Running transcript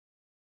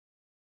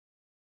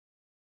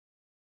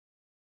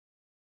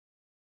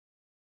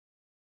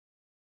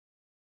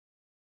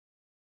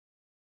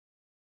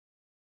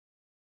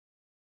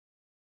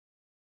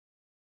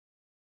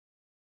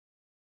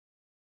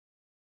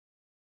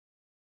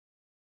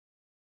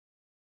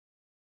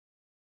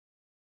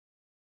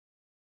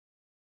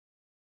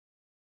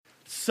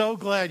So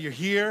glad you're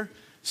here.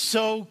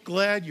 So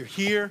glad you're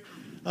here.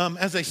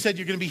 As I said,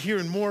 you're going to be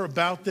hearing more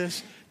about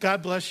this.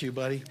 God bless you,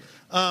 buddy.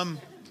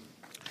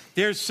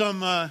 There's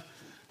some,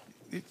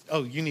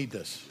 oh, you need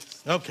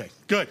this. Okay,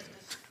 good.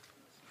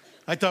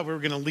 I thought we were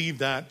going to leave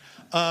that.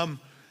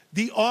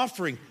 The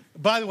offering,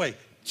 by the way,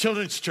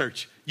 Children's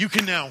Church, you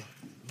can now,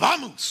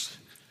 vamos.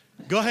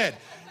 Go ahead.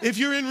 If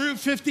you're in Route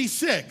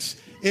 56,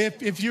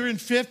 if you're in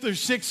 5th or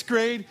 6th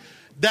grade,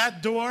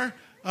 that door,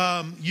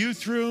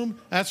 youth room,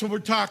 that's what we're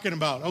talking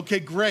about. Okay,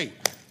 great.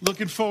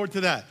 Looking forward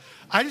to that.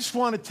 I just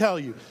want to tell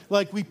you,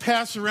 like we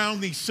pass around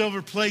these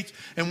silver plates,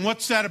 and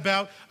what's that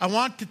about? I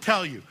want to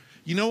tell you,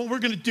 you know what we're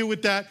going to do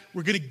with that?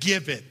 We're going to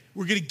give it.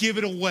 We're going to give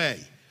it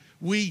away.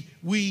 We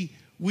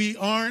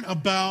aren't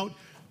about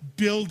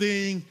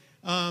building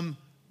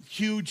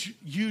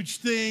huge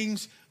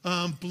things,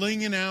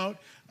 blinging out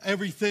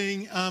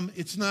everything.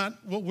 It's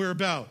not what we're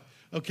about,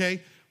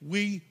 okay?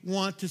 We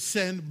want to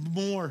send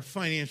more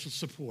financial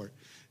support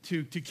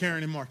to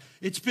Karen and Mark.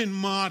 It's been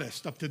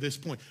modest up to this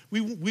point.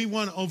 We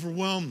want to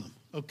overwhelm them,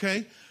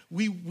 okay?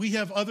 We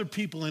have other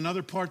people in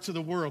other parts of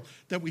the world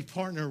that we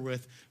partner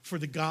with for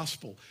the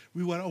gospel.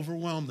 We want to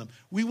overwhelm them.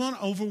 We want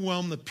to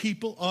overwhelm the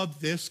people of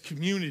this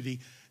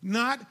community,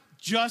 not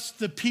just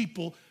the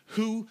people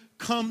who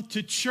come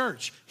to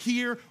church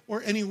here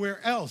or anywhere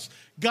else.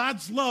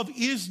 God's love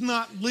is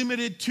not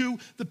limited to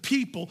the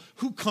people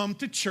who come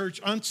to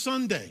church on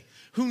Sunday,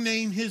 who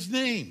name his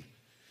name.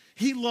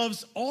 He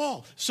loves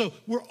all. So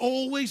we're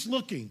always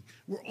looking.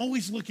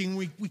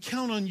 We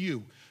count on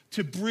you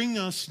to bring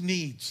us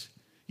needs.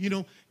 You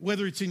know,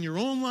 whether it's in your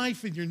own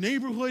life, in your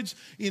neighborhoods,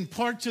 in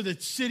parts of the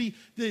city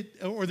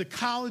or the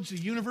college, the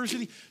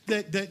university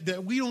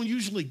that we don't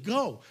usually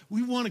go.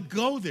 We want to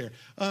go there.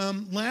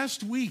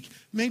 Last week,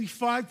 maybe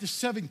 5 to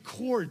 7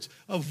 cords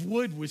of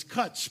wood was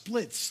cut,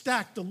 split,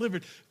 stacked,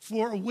 delivered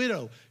for a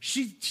widow.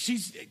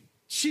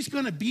 She's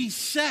going to be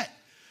set.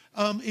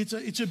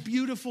 It's a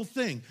beautiful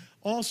thing.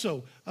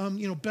 Also,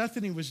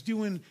 Bethany was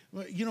doing.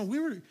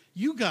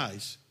 You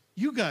guys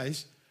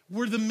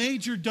were the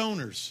major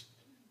donors.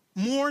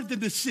 More than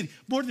the city,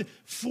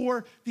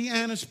 for the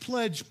Anna's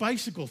Pledge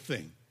bicycle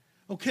thing.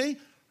 Okay?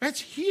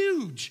 That's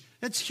huge.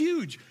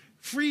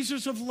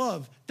 Freezers of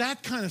love,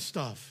 that kind of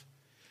stuff.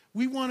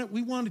 We want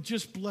to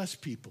just bless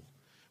people.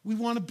 We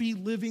want to be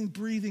living,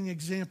 breathing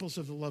examples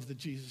of the love that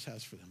Jesus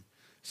has for them.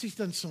 See, he's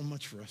done so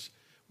much for us.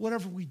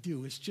 Whatever we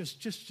do is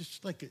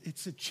just like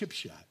it's a chip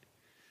shot.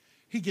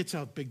 He gets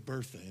out Big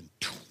Bertha and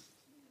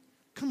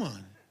come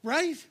on,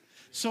 right?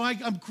 So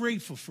I'm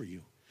grateful for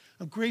you.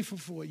 I'm grateful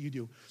for what you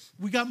do.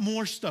 We got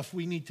more stuff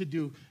we need to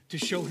do to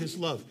show his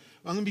love.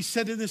 I'm going to be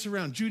sending this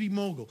around. Judy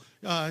Mogul,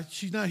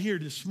 she's not here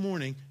this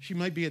morning. She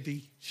might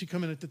be she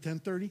coming at the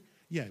 10:30?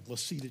 Yeah, we'll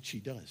see that she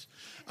does.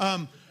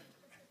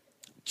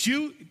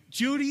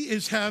 Judy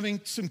is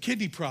having some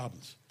kidney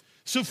problems.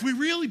 So if we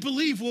really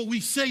believe what we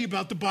say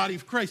about the body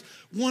of Christ,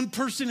 one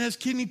person has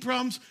kidney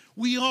problems,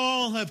 we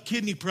all have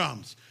kidney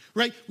problems,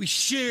 right? We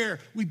share,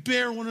 we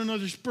bear one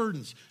another's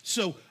burdens.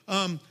 So,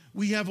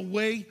 we have a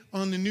way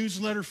on the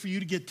newsletter for you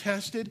to get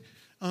tested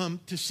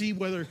to see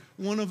whether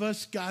one of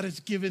us God has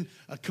given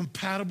a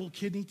compatible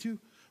kidney to,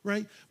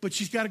 right? But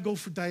she's got to go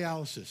for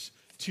dialysis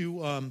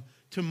to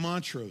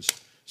Montrose.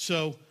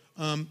 So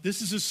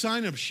this is a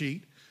sign-up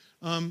sheet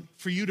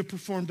for you to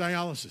perform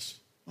dialysis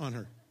on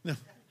her. No,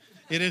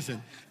 it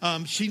isn't.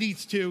 She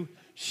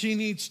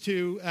needs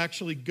to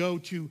actually go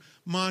to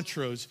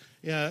Montrose.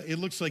 It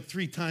looks like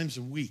 3 times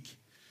a week.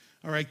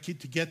 All right,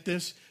 to get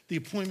this, the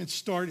appointments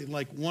start at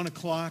like 1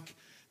 o'clock.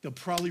 They'll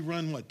probably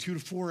run, 2 to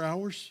 4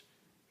 hours?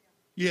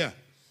 Yeah.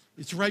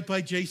 It's right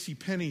by J.C.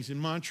 Penney's in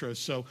Montrose,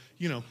 so,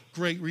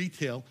 great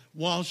retail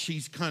while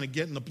she's kind of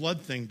getting the blood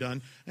thing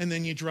done. And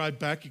then you drive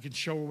back, you can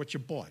show her what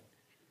you bought.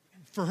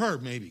 For her,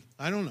 maybe.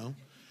 I don't know.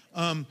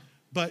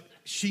 But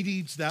she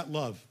needs that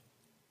love.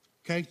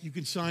 Okay? You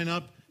can sign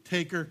up,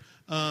 take her.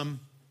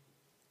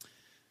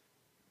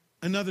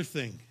 Another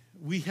thing,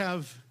 we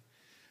have...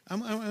 I'm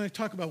going to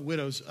talk about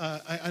widows.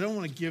 I don't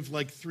want to give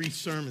 3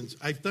 sermons.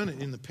 I've done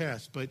it in the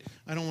past, but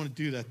I don't want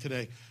to do that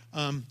today.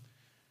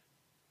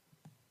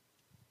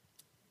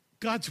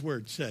 God's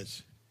word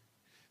says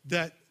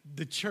that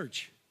the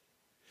church,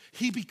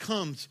 he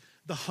becomes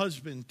the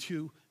husband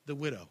to the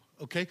widow,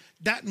 okay?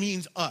 That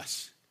means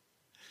us.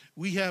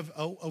 We have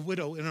a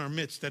widow in our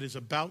midst that is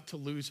about to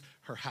lose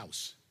her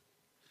house.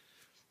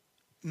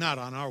 Not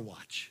on our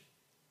watch,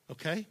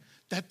 okay?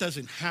 That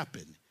doesn't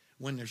happen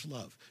when there's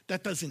love.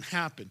 That doesn't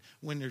happen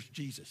when there's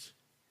Jesus,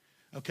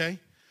 okay?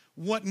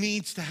 What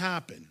needs to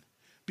happen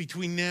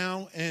between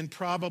now and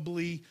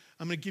probably,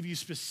 I'm going to give you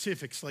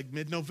specifics, like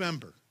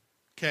mid-November,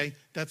 okay?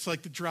 That's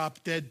like the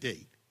drop dead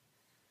date.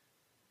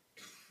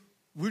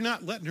 We're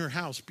not letting her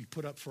house be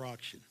put up for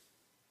auction,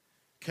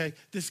 okay?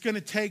 This is going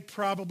to take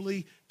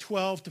probably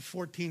 $12,000 to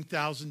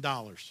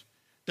 $14,000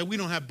 that we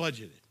don't have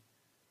budgeted.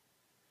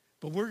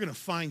 But we're going to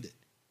find it.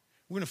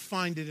 We're going to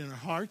find it in our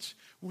hearts.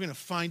 We're going to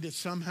find it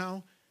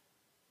somehow.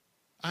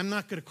 I'm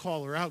not going to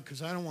call her out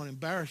because I don't want to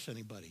embarrass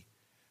anybody.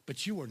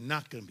 But you are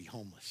not going to be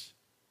homeless.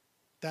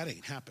 That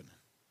ain't happening.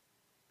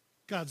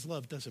 God's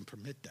love doesn't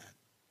permit that.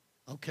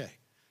 Okay,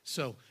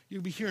 so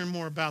you'll be hearing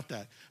more about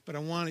that. But I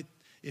want it,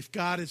 if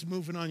God is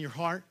moving on your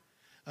heart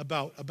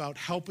about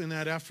helping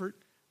that effort,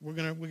 we're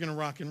gonna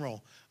rock and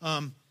roll.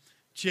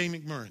 Jay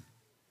McMurrin,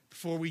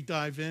 before we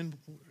dive in,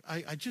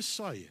 I just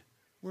saw you.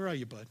 Where are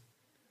you, bud?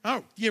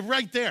 Oh, you're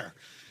right there.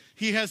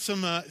 He has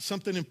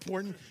something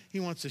important he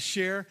wants to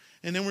share,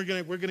 and then we're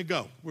gonna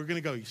go. We're gonna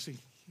go. You see,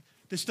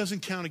 this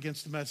doesn't count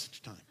against the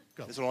message time.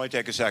 Go. This will only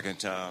take a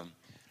second.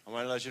 I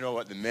want to let you know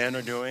what the men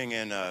are doing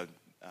in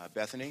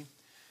Bethany.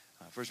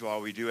 First of all,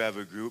 we do have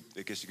a group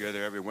that gets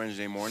together every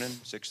Wednesday morning,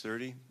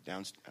 6:30,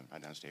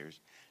 not downstairs,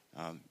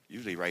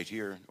 usually right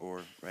here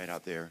or right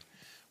out there.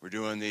 We're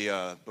doing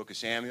the book of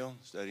Samuel,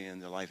 studying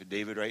the life of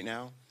David right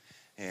now.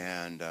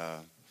 And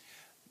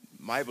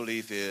my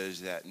belief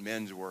is that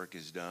men's work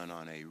is done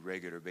on a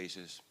regular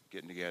basis,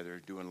 getting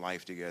together, doing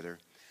life together.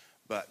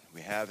 But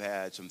we have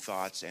had some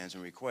thoughts and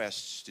some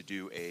requests to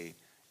do a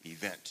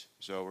event.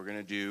 So we're going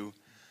to do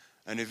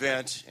an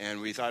event, and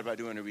we thought about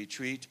doing a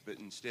retreat, but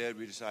instead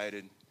we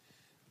decided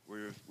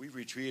we've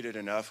retreated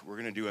enough. We're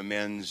going to do a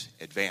men's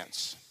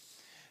advance.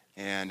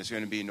 And it's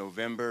going to be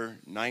November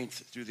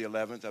 9th through the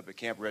 11th up at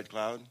Camp Red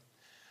Cloud.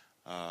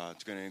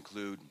 It's going to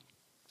include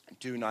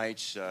 2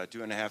 nights,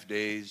 2.5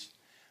 days.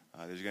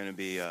 There's going to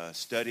be a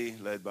study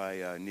led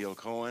by Neil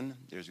Cohen.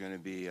 There's going to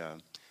be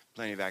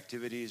plenty of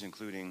activities,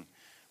 including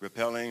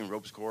rappelling,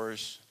 ropes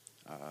course,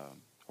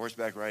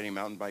 horseback riding,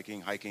 mountain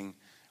biking, hiking.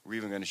 We're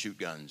even going to shoot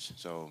guns.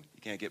 So you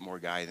can't get more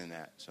guy than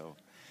that. So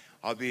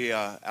I'll be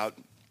out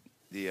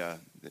the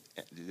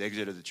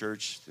exit of the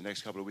church the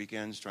next couple of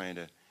weekends trying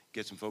to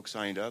get some folks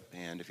signed up.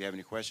 And if you have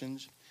any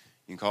questions,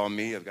 you can call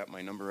me. I've got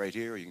my number right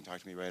here, or you can talk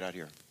to me right out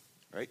here.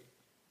 Right?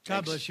 God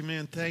Thanks. bless you,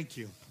 man. Thank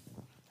you.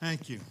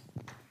 Thank you.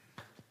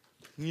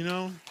 You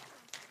know,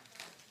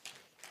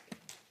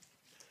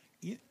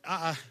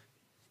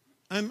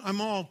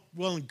 I'm all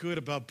well and good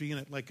about being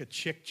at like a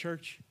chick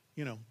church,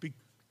 you know,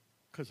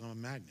 because I'm a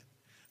magnet.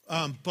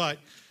 But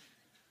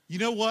you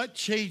know what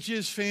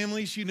changes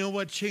families? You know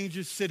what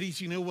changes cities?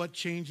 You know what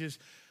changes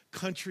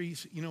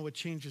countries? You know what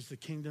changes the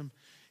kingdom?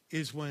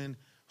 Is when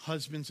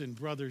husbands and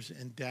brothers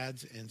and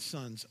dads and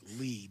sons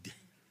lead.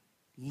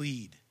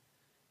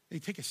 They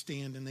take a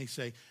stand and they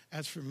say,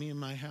 as for me and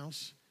my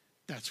house,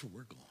 that's where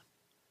we're going.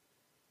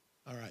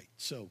 All right,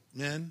 so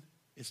men,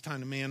 it's time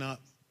to man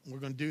up. We're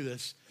going to do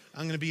this.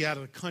 I'm going to be out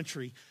of the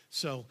country,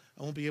 so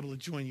I won't be able to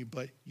join you,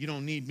 but you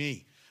don't need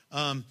me.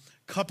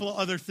 Couple of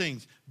other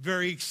things,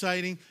 very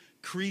exciting.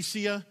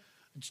 Crecia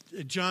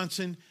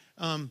Johnson,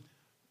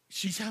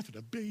 she's having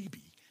a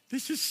baby.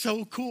 This is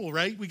so cool,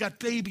 right? We got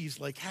babies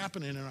like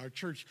happening in our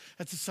church.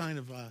 That's a sign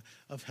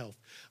of health.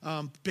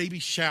 Baby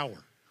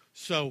shower.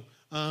 So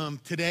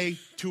today,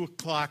 2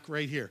 o'clock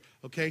right here,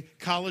 okay?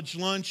 College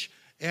lunch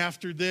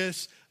after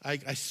this.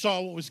 I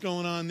saw what was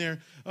going on there.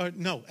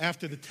 No,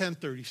 after the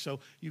 10:30. So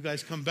you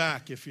guys come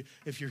back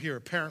if you're here.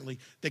 Apparently,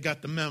 they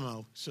got the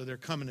memo, so they're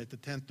coming at the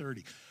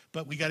 10:30.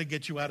 But we got to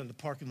get you out of the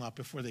parking lot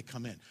before they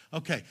come in.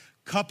 Okay,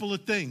 couple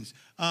of things.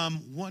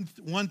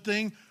 One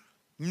thing,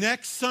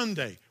 next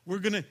Sunday,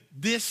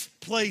 this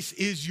place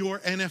is your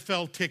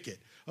NFL ticket.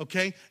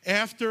 Okay,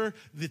 after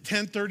the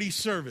 10:30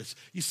 service.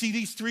 You see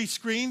these 3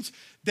 screens?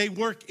 They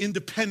work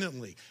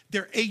independently.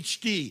 They're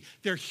HD.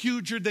 They're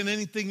huger than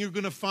anything you're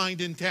going to find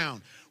in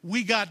town.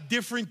 We got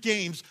different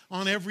games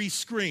on every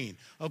screen,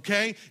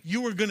 okay?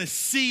 You are going to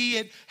see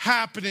it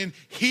happening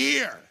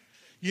here.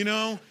 You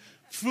know,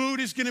 food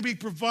is going to be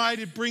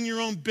provided. Bring your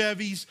own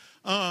bevies.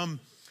 The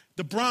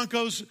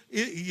Broncos,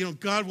 you know,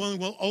 God willing,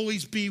 will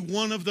always be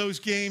one of those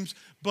games,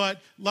 but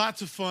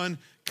lots of fun.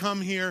 Come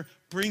here.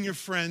 Bring your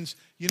friends.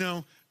 You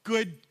know,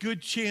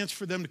 good chance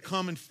for them to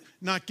come and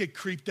not get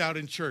creeped out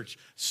in church.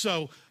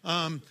 So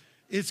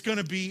it's going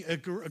to be a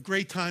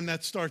great time.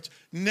 That starts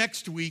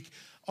next week.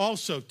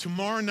 Also,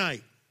 tomorrow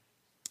night,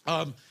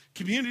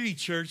 Community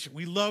Church,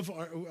 we love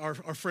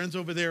our friends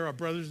over there, our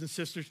brothers and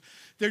sisters.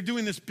 They're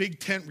doing this big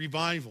tent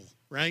revival,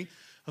 right?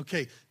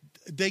 Okay,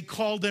 they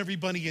called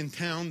everybody in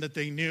town that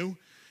they knew,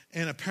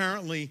 and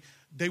apparently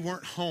they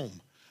weren't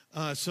home.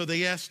 So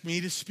they asked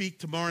me to speak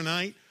tomorrow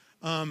night.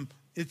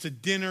 It's a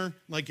dinner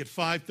like at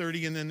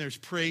 5:30, and then there's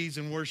praise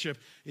and worship.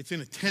 It's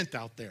in a tent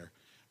out there,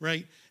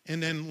 right?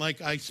 And then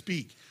like I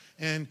speak.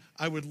 And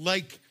I would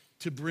like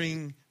to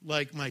bring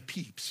like my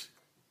peeps,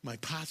 my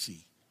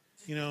posse,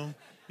 you know.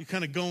 You're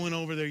kind of going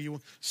over there.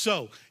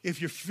 So if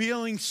you're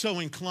feeling so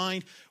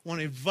inclined, I want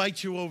to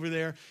invite you over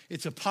there.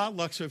 It's a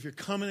potluck, so if you're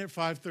coming at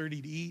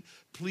 5:30 to eat,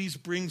 please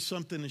bring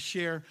something to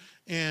share.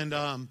 And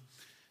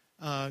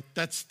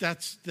that's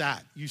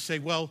that. You say,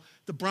 well,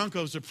 the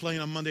Broncos are playing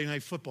on Monday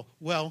Night Football.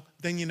 Well,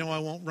 then you know I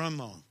won't run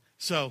long.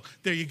 So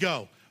there you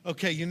go.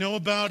 Okay, you know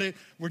about it.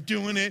 We're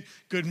doing it.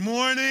 Good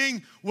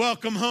morning.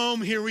 Welcome home.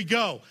 Here we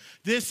go.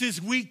 This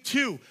is week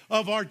 2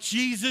 of our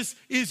Jesus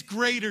is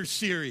Greater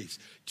series.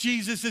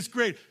 Jesus is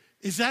great.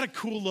 Is that a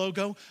cool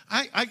logo?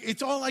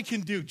 It's all I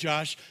can do,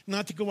 Josh,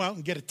 not to go out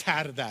and get a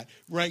tat of that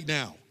right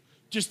now,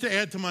 just to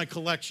add to my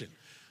collection.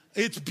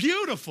 It's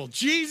beautiful.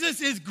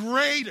 Jesus is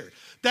greater.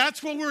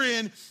 That's what we're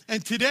in.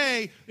 And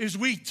today is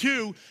week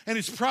 2, and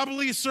it's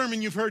probably a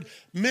sermon you've heard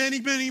many,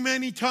 many,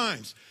 many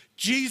times.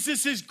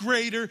 Jesus is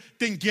greater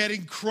than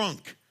getting crunk.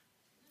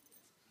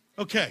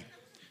 Okay,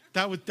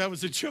 that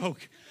was a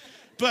joke.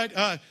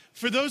 But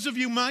for those of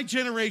you my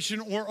generation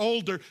or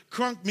older,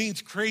 crunk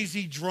means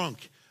crazy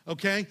drunk.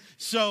 Okay,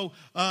 so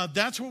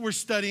that's what we're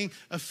studying.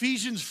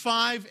 Ephesians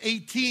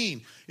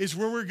 5:18 is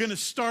where we're going to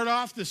start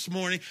off this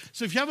morning.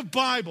 So if you have a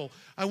Bible,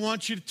 I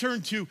want you to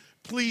turn to,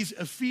 please,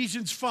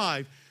 Ephesians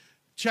 5,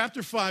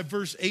 chapter 5,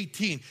 verse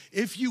 18.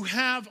 If you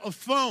have a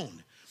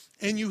phone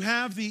and you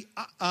have the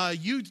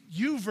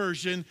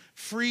YouVersion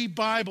free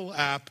Bible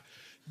app,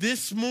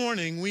 this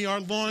morning we are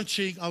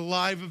launching a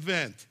live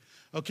event.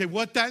 Okay,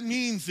 what that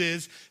means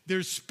is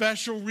there's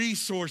special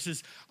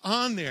resources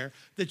on there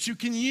that you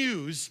can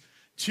use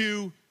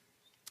to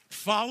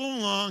follow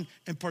along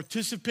and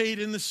participate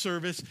in the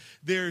service.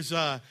 There's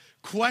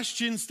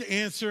questions to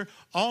answer.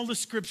 All the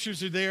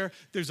scriptures are there.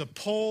 There's a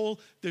poll.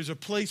 There's a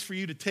place for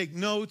you to take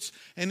notes.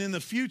 And in the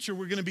future,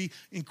 we're going to be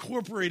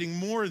incorporating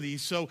more of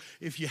these. So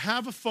if you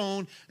have a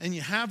phone and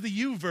you have the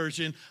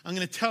YouVersion, I'm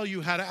going to tell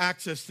you how to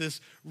access this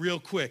real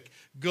quick.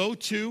 Go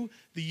to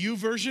the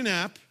YouVersion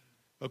app,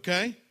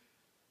 okay?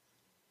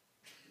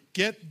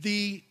 Get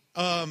the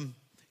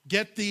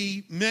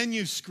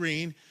menu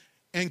screen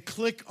and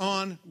click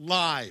on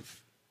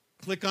live.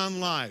 Click on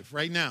live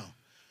right now,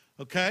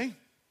 okay?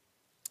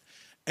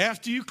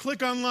 After you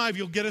click on live,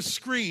 you'll get a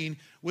screen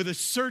with a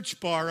search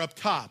bar up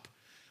top.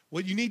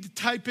 What you need to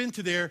type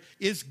into there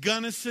is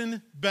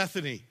Gunnison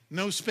Bethany,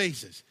 no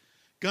spaces.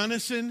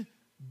 Gunnison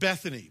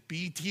Bethany,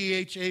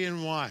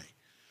 Bethany.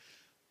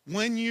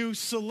 When you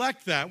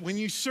select that, when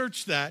you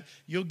search that,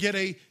 you'll get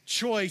a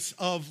choice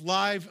of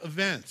live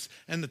events.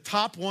 And the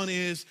top one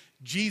is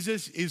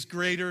Jesus is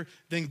greater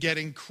than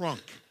getting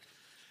crunk.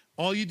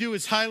 All you do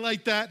is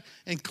highlight that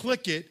and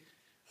click it.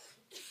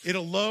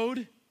 It'll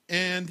load,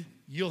 and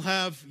you'll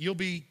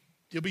be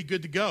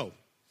good to go.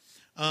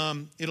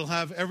 It'll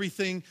have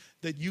everything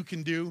that you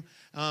can do.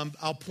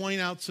 I'll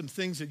point out some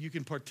things that you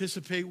can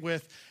participate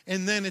with,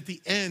 and then at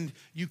the end,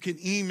 you can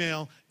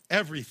email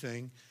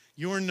everything,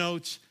 your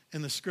notes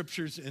and the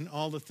scriptures and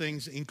all the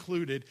things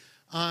included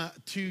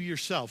to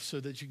yourself so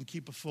that you can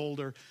keep a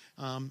folder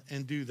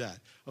and do that.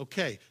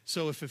 Okay,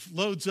 so if it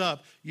loads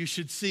up, you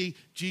should see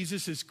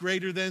Jesus is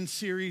greater than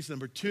series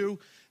number 2,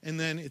 and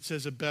then it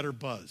says a better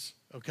buzz,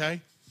 okay?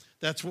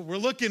 That's what we're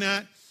looking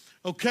at.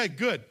 Okay,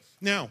 good.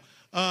 Now,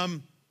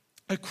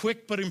 a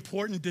quick but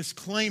important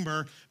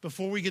disclaimer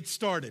before we get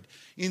started.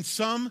 In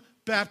some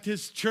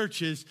Baptist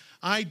churches,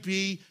 I'd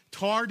be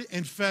tarred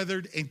and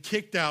feathered and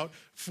kicked out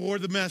for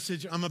the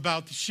message I'm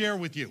about to share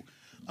with you.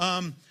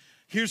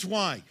 Here's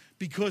why.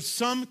 Because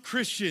some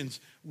Christians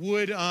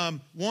would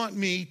want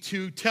me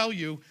to tell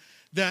you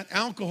that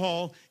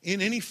alcohol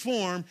in any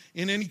form,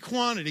 in any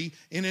quantity,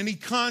 in any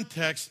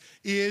context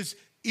is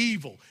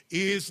evil,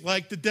 is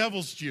like the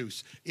devil's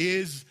juice,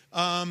 is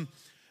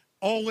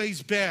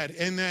always bad,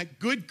 and that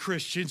good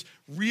Christians,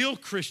 real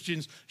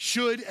Christians,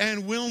 should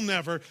and will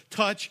never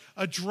touch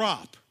a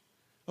drop.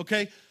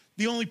 Okay?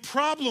 The only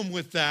problem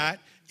with that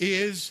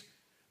is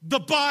the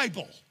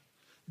Bible.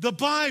 The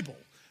Bible.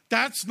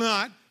 That's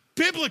not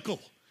biblical.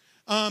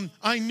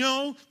 I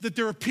know that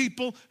there are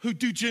people who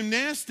do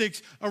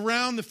gymnastics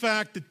around the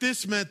fact that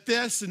this meant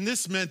this and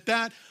this meant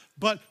that,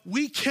 but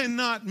we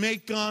cannot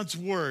make God's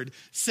word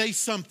say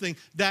something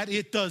that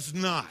it does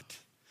not,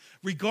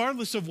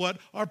 regardless of what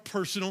our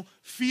personal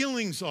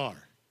feelings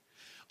are.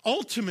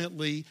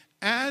 Ultimately,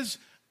 as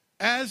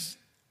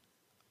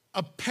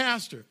a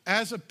pastor,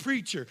 as a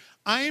preacher,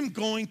 I am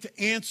going to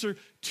answer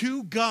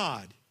to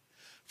God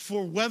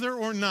for whether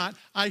or not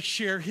I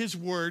share his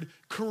word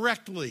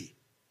correctly.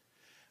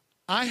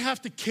 I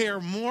have to care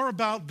more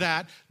about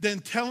that than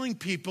telling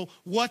people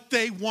what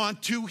they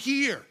want to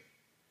hear.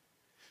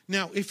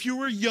 Now, if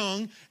you are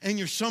young and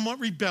you're somewhat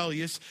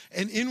rebellious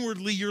and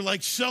inwardly you're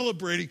like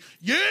celebrating,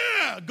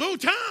 yeah, go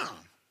Tom.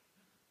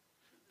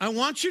 I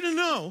want you to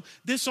know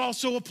this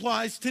also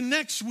applies to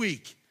next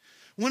week.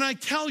 When I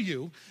tell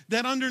you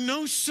that under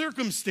no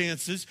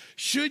circumstances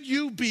should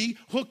you be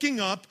hooking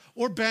up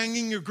or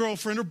banging your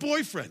girlfriend or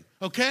boyfriend,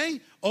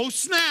 okay? Oh,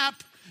 snap,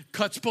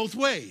 cuts both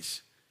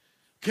ways,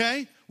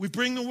 okay? We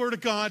bring the word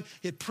of God,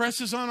 it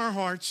presses on our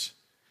hearts,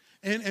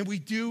 and we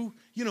do,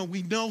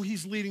 we know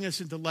he's leading us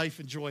into life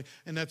and joy,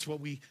 and that's what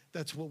we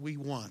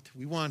want.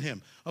 We want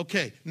him.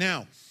 Okay,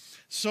 now,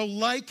 so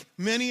like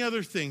many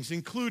other things,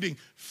 including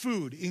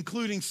food,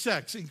 including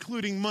sex,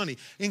 including money,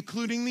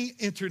 including the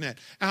internet,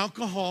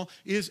 alcohol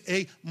is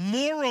a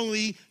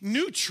morally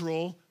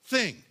neutral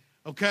thing,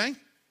 okay?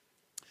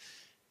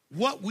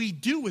 What we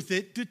do with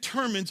it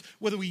determines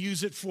whether we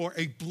use it for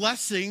a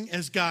blessing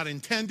as God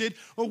intended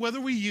or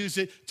whether we use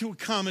it to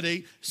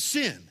accommodate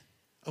sin,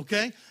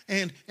 okay?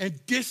 And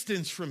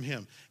distance from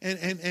him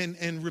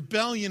and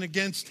rebellion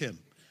against him.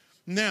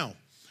 Now,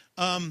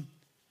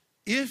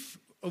 if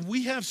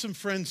we have some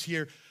friends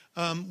here,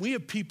 we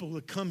have people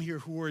that come here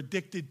who are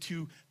addicted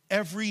to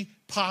every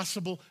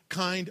possible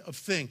kind of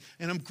thing.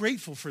 And I'm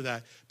grateful for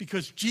that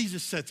because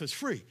Jesus sets us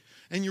free.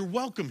 And you're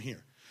welcome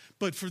here.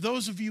 But for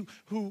those of you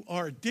who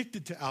are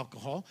addicted to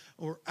alcohol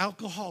or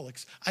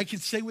alcoholics, I can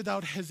say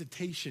without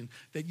hesitation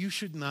that you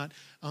should not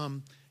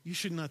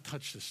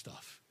touch this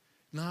stuff.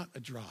 Not a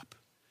drop.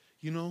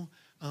 You know,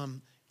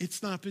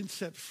 it's not been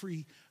set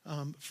free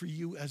for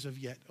you as of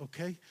yet,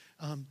 okay?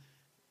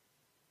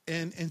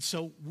 And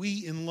so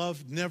we in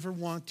love never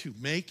want to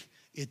make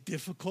it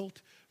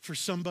difficult for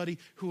somebody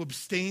who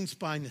abstains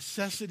by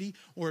necessity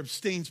or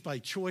abstains by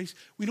choice.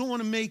 We don't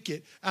want to make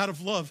it out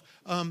of love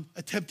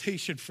a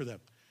temptation for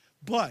them.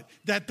 But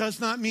that does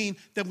not mean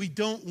that we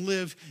don't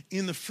live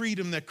in the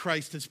freedom that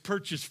Christ has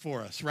purchased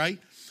for us, right?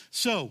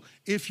 So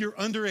if you're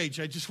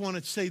underage, I just want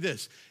to say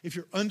this. If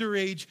you're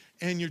underage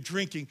and you're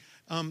drinking,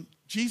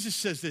 Jesus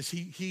says this.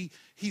 He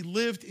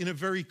lived in a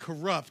very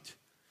corrupt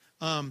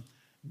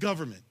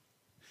government.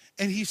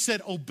 And he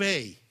said,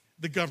 obey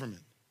the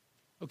government.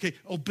 Okay,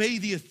 obey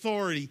the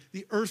authority,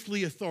 the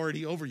earthly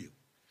authority over you.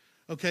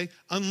 Okay,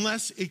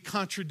 unless it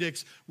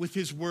contradicts with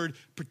his word,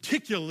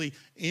 particularly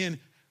in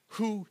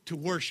who to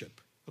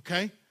worship,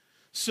 okay?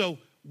 So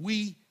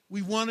we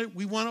want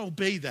to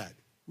obey that.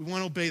 We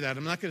want to obey that.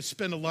 I'm not going to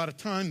spend a lot of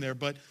time there,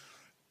 but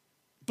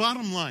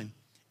bottom line,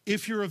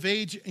 if you're of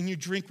age and you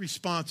drink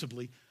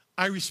responsibly,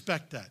 I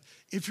respect that.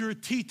 If you're a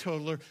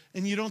teetotaler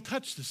and you don't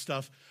touch the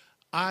stuff,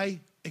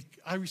 I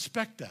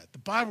respect that. The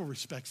Bible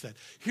respects that.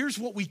 Here's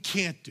what we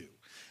can't do,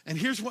 and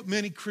here's what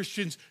many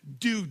Christians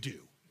do.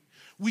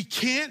 We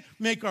can't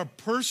make our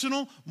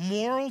personal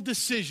moral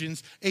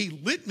decisions a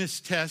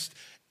litmus test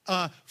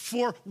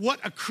for what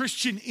a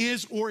Christian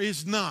is or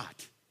is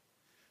not,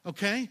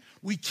 okay?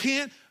 We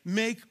can't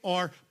make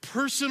our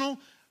personal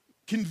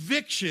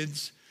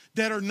convictions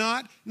that are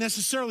not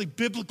necessarily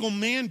biblical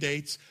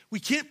mandates, we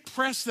can't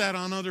press that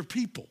on other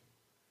people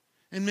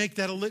and make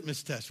that a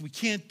litmus test. We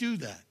can't do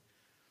that,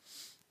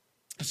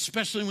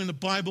 especially when the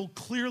Bible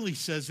clearly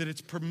says that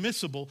it's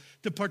permissible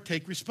to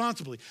partake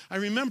responsibly. I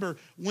remember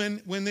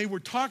when they were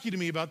talking to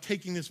me about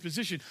taking this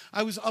position,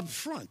 I was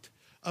upfront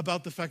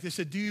about the fact. They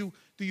said, do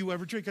you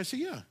ever drink? I said,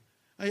 yeah.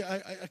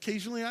 I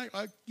occasionally, I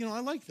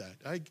like that.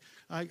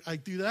 I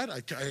do that.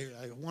 I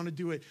want to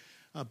do it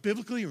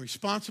biblically and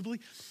responsibly.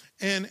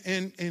 And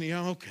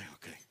yeah, okay.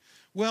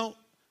 Well,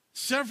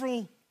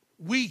 several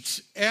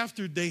weeks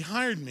after they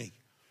hired me,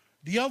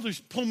 the elders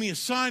pulled me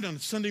aside on a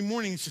Sunday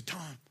morning and said,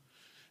 Tom,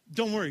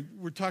 don't worry.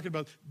 We're talking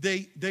about,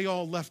 they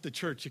all left the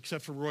church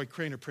except for Roy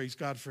Craner, praise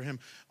God for him.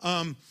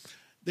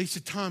 They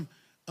said, Tom,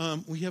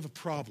 we have a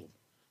problem.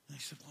 And I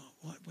said,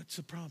 well, what's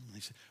the problem? They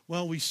said,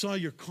 well, we saw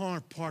your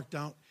car parked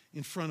out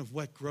in front of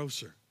Wet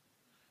Grocer.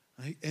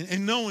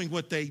 And knowing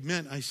what they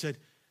meant, I said,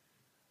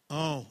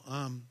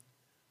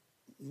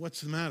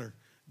 what's the matter?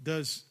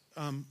 Does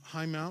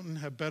High Mountain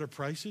have better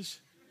prices?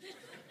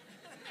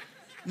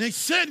 And they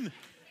said, and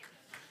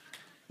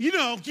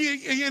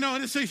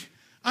they say,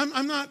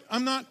 I'm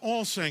not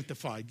all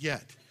sanctified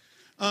yet.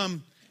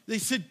 They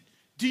said,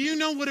 do you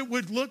know what it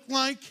would look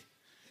like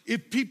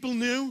if people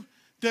knew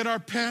that our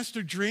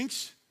pastor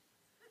drinks?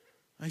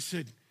 I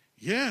said,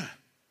 yeah,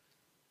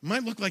 it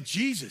might look like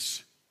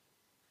Jesus.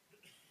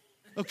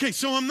 Okay,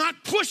 so I'm not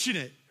pushing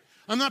it.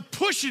 I'm not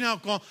pushing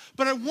alcohol,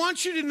 but I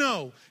want you to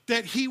know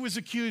that he was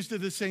accused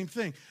of the same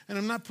thing. And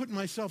I'm not putting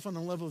myself on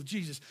the level of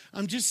Jesus.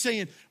 I'm just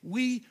saying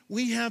we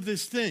have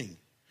this thing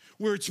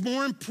where it's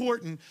more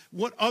important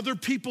what other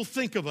people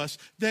think of us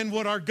than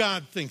what our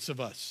God thinks of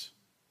us.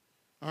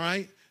 All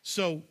right?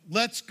 So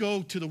let's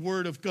go to the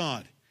Word of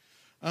God.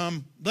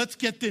 Let's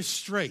get this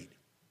straight.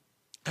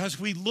 As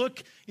we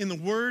look in the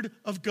Word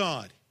of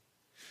God,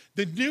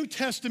 the New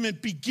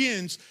Testament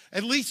begins,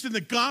 at least in the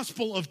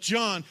Gospel of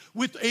John,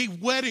 with a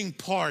wedding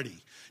party.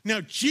 Now,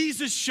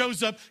 Jesus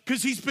shows up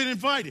because he's been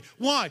invited.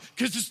 Why?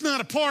 Because it's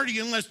not a party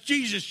unless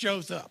Jesus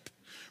shows up,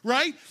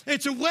 right?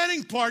 It's a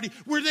wedding party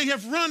where they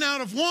have run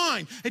out of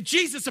wine. And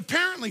Jesus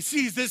apparently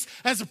sees this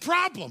as a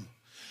problem.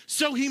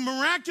 So he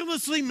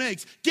miraculously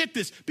makes, get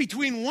this,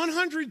 between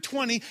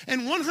 120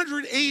 and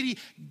 180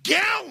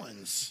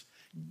 gallons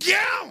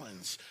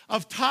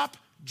of top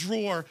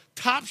drawer,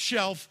 top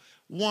shelf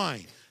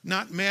wine.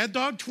 Not Mad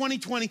Dog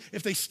 2020,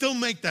 if they still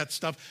make that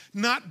stuff.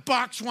 Not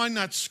box wine,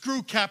 not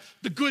screw cap,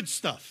 the good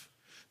stuff.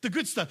 The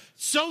good stuff.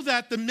 So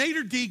that the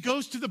maitre d'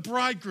 goes to the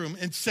bridegroom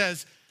and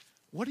says,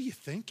 what are you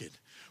thinking?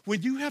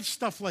 When you have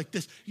stuff like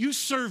this, you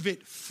serve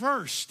it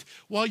first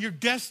while your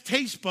guest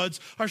taste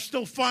buds are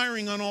still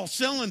firing on all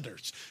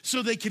cylinders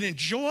so they can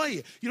enjoy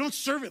it. You don't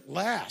serve it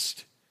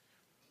last.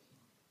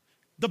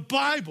 The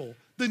Bible,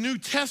 the New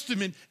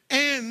Testament,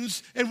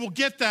 ends, and we'll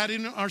get that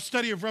in our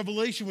study of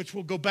Revelation, which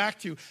we'll go back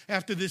to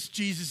after this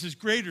Jesus is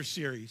Greater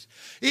series.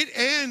 It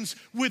ends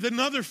with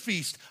another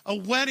feast, a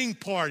wedding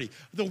party,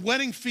 the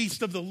wedding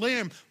feast of the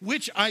Lamb,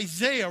 which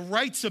Isaiah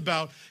writes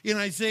about in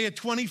Isaiah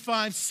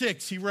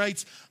 25:6. He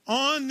writes,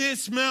 on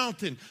this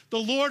mountain, the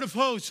Lord of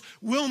hosts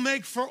will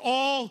make for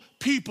all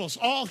peoples,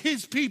 all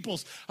his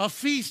peoples, a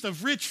feast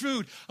of rich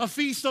food, a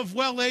feast of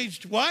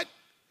well-aged what?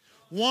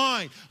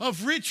 wine,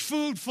 of rich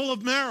food full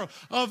of marrow,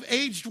 of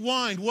aged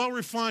wine, well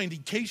refined,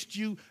 in case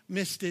you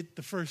missed it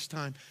the first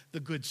time, the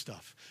good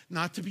stuff.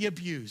 Not to be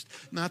abused,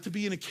 not to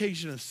be an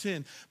occasion of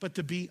sin, but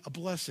to be a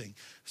blessing.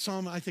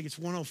 Psalm, I think it's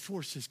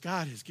 104, says,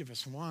 God has given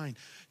us wine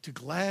to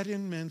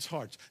gladden men's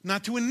hearts,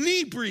 not to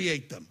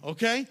inebriate them,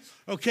 okay?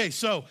 Okay,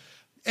 so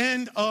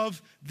end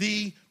of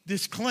the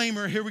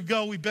disclaimer. Here we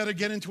go. We better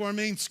get into our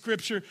main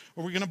scripture,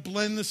 or we're going to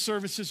blend the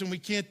services, and we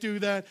can't do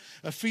that.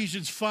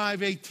 Ephesians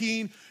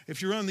 5:18.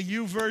 If you're on the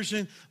U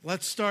version,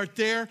 let's start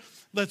there.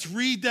 Let's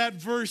read that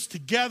verse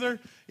together.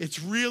 It's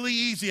really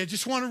easy. I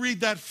just want to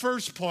read that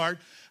first part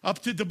up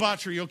to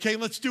debauchery, okay?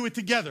 Let's do it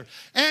together.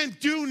 And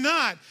do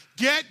not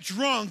get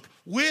drunk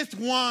with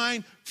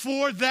wine,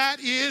 for that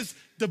is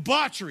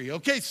debauchery.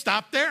 Okay,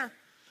 stop there.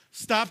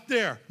 Stop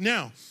there.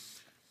 Now,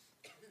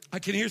 I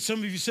can hear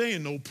some of you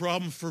saying, no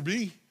problem for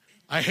me.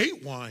 I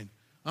hate wine.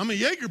 I'm a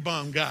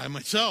Jägerbomb guy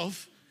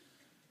myself.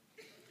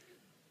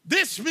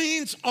 This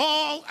means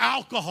all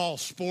alcohol,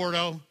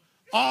 sporto,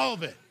 all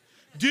of it.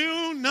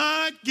 Do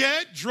not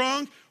get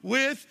drunk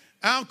with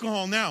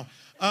alcohol.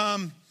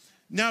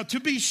 Now, to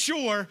be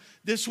sure,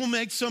 this will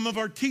make some of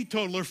our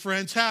teetotaler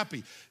friends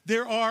happy.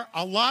 There are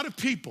a lot of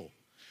people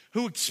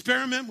who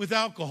experiment with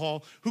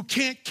alcohol who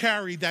can't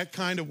carry that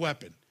kind of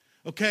weapon,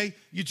 okay?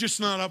 You're just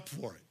not up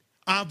for it.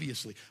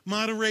 Obviously,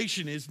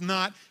 moderation is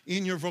not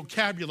in your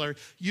vocabulary.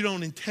 You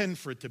don't intend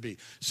for it to be.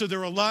 So there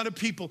are a lot of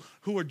people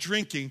who are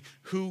drinking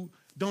who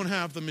don't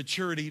have the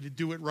maturity to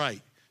do it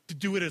right, to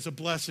do it as a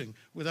blessing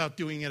without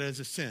doing it as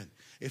a sin.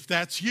 If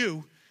that's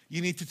you,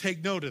 you need to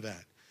take note of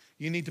that.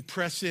 You need to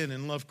press in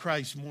and love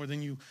Christ more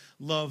than you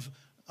love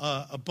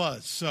a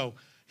buzz. So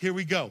here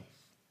we go.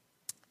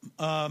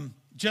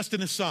 Just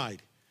an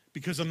aside,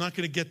 because I'm not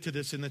going to get to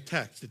this in the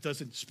text. It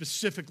doesn't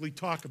specifically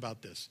talk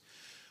about this.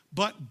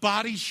 But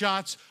body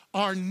shots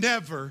are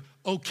never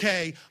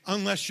okay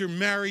unless you're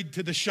married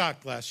to the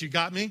shot glass. You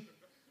got me?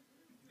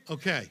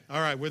 Okay.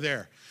 All right, we're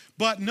there.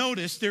 But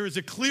notice there is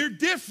a clear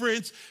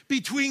difference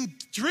between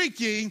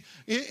drinking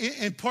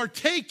and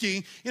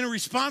partaking in a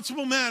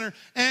responsible manner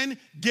and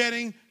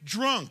getting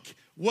drunk.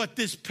 What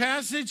this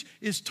passage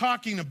is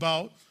talking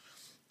about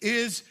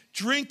is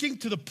drinking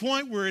to the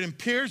point where it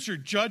impairs your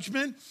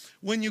judgment,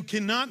 when you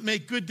cannot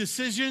make good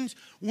decisions,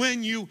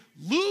 when you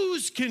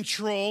lose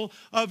control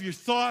of your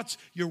thoughts,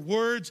 your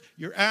words,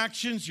 your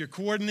actions, your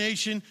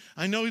coordination.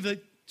 I know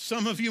that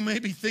some of you may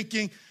be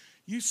thinking,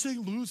 you say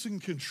losing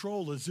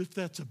control as if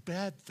that's a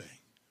bad thing.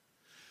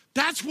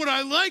 That's what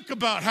I like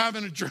about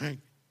having a drink.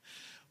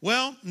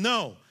 Well,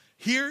 no.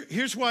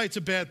 Here's why it's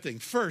a bad thing.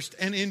 First,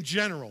 and in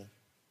general,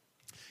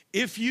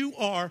 if you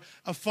are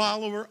a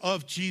follower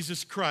of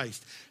Jesus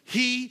Christ,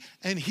 He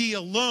and He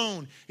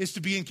alone is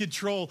to be in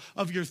control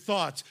of your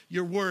thoughts,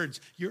 your words,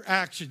 your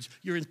actions,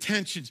 your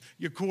intentions,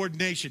 your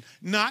coordination.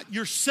 Not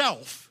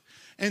yourself,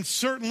 and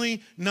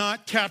certainly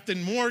not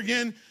Captain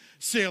Morgan,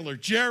 Sailor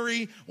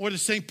Jerry, or the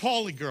St.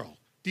 Pauli girl.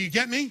 Do you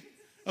get me?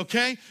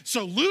 Okay?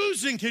 So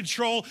losing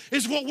control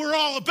is what we're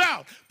all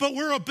about. But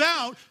we're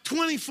about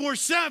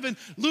 24/7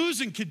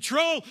 losing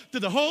control to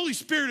the Holy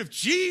Spirit of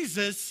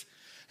Jesus.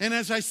 And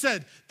as I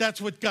said,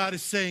 that's what God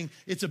is saying.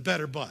 It's a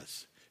better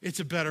buzz. It's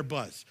a better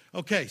buzz.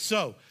 Okay,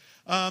 so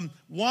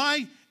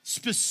why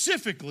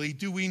specifically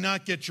do we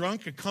not get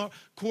drunk?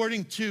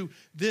 According to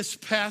this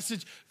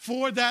passage,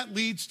 for that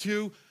leads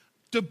to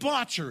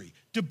debauchery.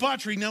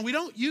 Debauchery. Now, we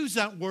don't use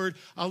that word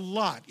a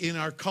lot in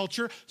our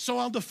culture, so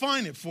I'll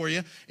define it for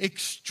you.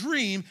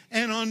 Extreme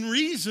and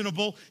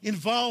unreasonable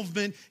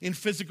involvement in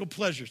physical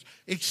pleasures.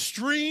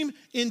 Extreme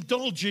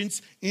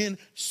indulgence in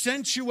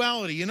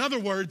sensuality. In other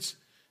words,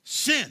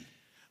 sin.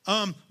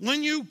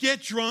 When you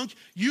get drunk,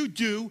 you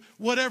do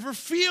whatever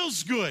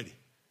feels good.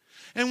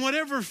 And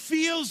whatever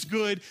feels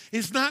good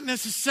is not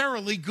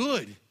necessarily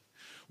good.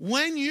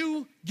 When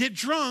you get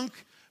drunk,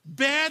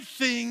 bad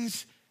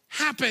things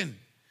happen.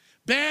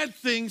 Bad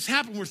things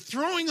happen. We're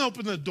throwing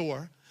open the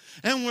door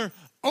and we're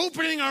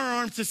opening our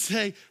arms to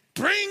say,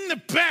 bring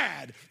the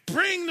bad,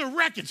 bring the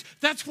wreckage.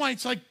 That's why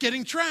it's like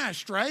getting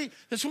trashed, right?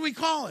 That's what we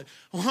call it.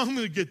 Oh, I'm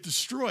going to get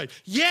destroyed.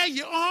 Yeah,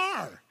 you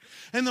are.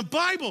 And the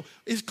Bible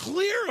is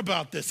clear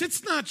about this.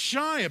 It's not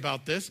shy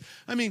about this.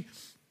 I mean,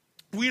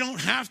 we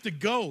don't have to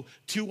go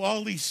to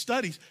all these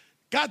studies.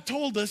 God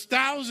told us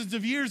thousands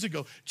of years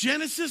ago,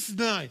 Genesis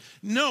 9,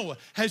 Noah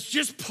has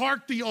just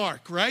parked the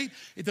ark, right?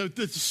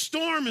 The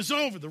storm is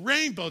over, the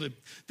rainbow,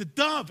 the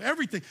dove,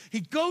 everything.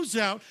 He goes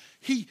out,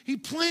 he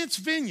plants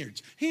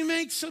vineyards, he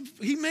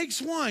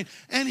makes wine,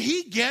 and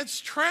he gets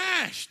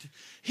trashed.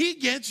 He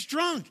gets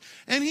drunk,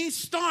 and he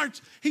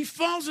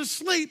falls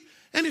asleep,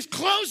 and his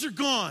clothes are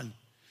gone.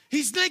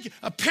 He's naked.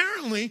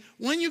 Apparently,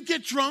 when you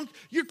get drunk,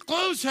 your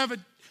clothes have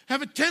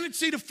a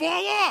tendency to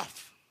fall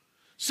off.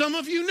 Some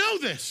of you know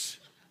this.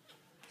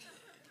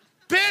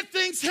 Bad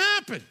things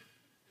happen.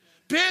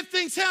 Bad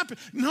things happen.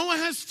 Noah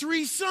has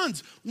 3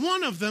 sons.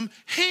 One of them,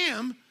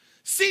 Ham,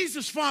 sees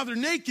his father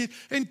naked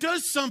and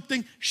does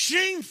something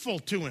shameful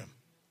to him.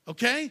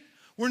 Okay?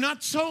 We're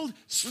not told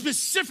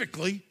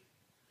specifically.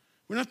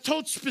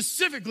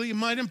 It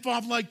might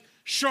involve like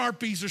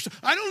Sharpies or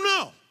something. I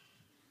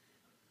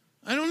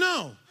don't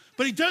know.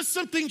 But he does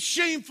something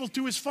shameful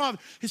to his father.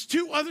 His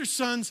two other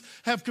sons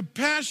have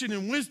compassion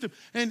and wisdom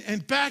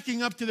and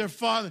backing up to their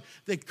father.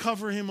 They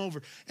cover him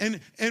over. And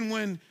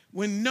when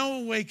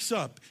Noah wakes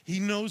up, he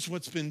knows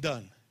what's been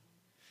done.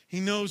 He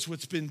knows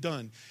what's been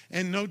done.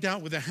 And no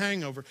doubt with a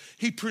hangover,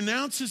 he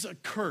pronounces a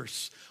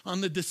curse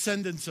on the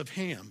descendants of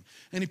Ham.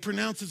 And he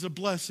pronounces a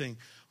blessing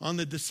on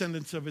the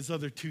descendants of his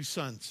other two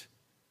sons.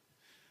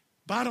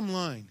 Bottom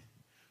line,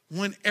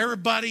 when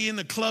everybody in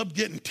the club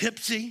getting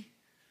tipsy,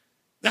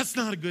 that's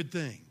not a good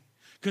thing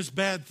because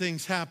bad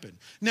things happen.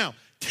 Now,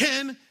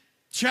 10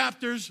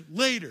 chapters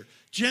later,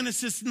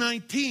 Genesis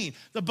 19,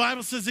 the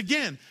Bible says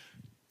again,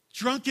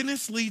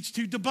 drunkenness leads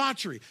to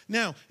debauchery.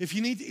 Now, if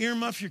you need to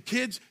earmuff your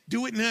kids,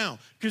 do it now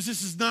because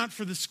this is not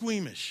for the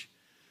squeamish,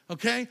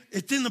 okay?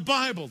 It's in the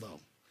Bible, though.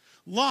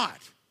 Lot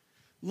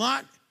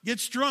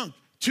gets drunk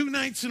 2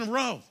 nights in a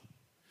row.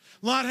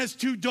 Lot has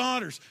 2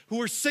 daughters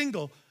who are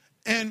single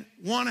and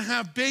want to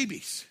have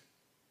babies.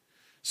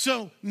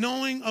 So,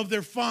 knowing of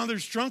their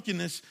father's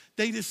drunkenness,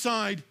 they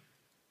decide,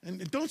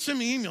 and don't send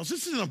me emails,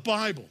 this isn't a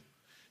Bible.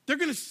 They're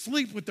going to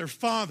sleep with their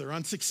father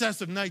on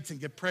successive nights and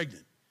get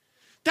pregnant.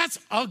 That's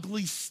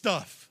ugly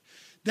stuff.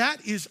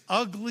 That is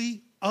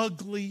ugly,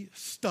 ugly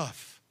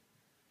stuff.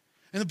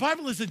 And the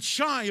Bible isn't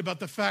shy about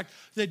the fact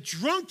that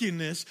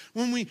drunkenness,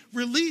 when we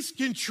release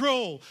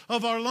control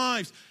of our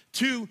lives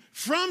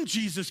from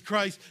Jesus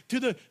Christ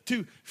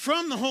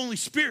from the Holy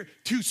Spirit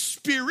to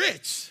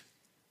spirits,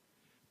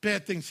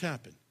 bad things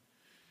happen.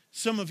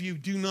 Some of you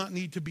do not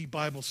need to be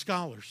Bible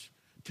scholars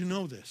to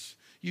know this.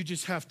 You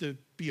just have to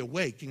be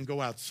awake and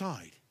go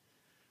outside,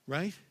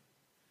 right?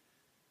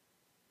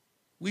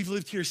 We've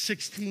lived here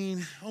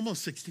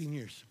almost 16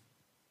 years.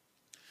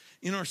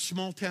 In our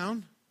small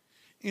town,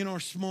 in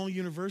our small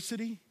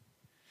university,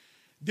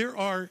 there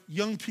are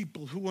young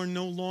people who are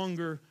no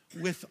longer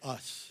with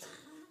us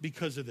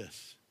because of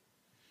this.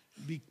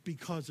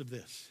 Because of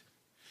this.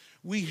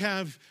 We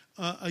have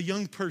a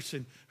young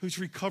person who's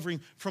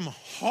recovering from a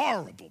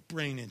horrible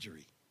brain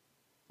injury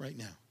right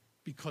now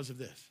because of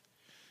this.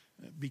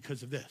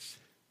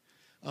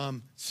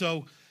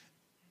 So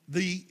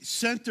the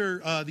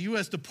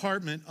U.S.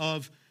 Department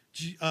of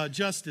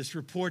Justice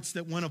reports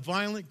that when a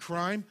violent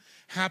crime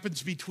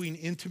happens between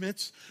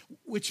intimates,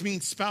 which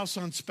means spouse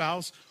on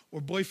spouse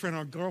or boyfriend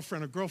on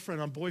girlfriend or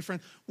girlfriend on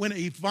boyfriend, when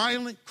a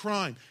violent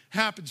crime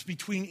happens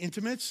between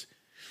intimates,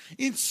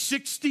 in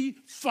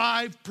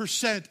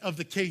 65% of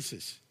the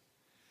cases,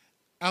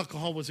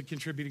 alcohol was a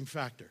contributing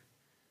factor.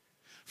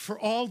 For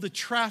all the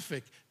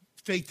traffic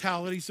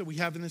fatalities that we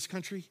have in this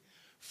country,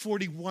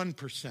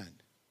 41%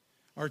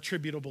 are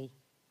attributable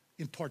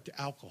in part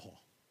to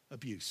alcohol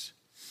abuse.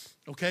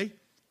 Okay?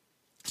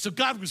 So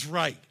God was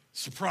right.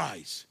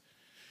 Surprise.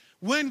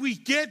 When we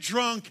get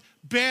drunk,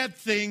 bad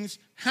things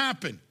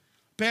happen.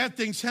 Bad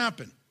things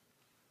happen.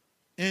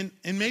 And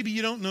maybe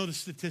you don't know the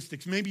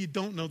statistics. Maybe you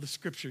don't know the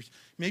scriptures.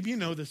 Maybe you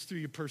know this through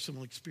your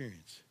personal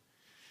experience.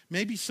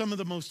 Maybe some of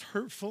the most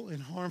hurtful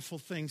and harmful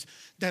things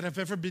that have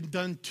ever been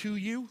done to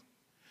you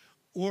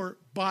or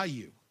by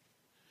you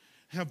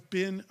have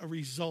been a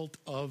result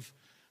of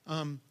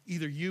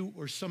either you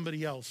or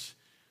somebody else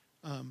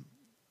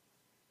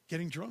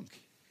getting drunk.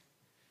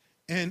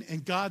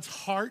 And God's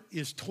heart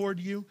is toward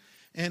you.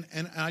 And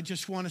I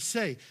just want to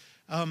say,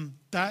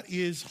 that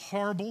is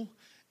horrible.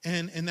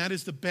 And that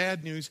is the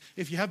bad news.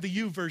 If you have the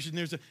U version,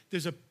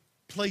 there's a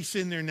place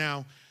in there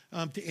now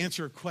to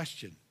answer a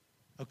question.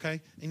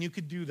 Okay? And you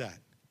could do that.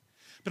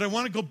 But I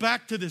want to go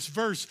back to this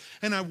verse,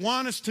 and I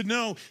want us to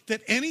know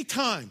that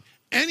anytime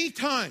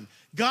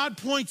God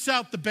points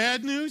out the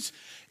bad news,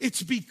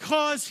 it's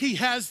because he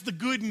has the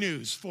good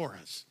news for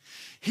us.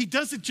 He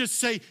doesn't just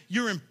say,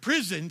 you're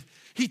imprisoned.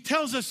 He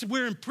tells us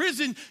we're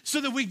imprisoned so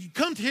that we can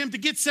come to him to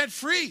get set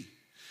free.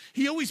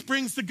 He always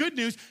brings the good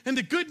news, and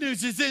the good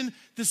news is in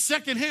the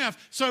second half.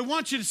 So I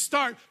want you to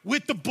start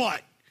with the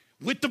but.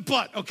 With the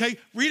but, okay?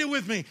 Read it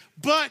with me.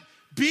 But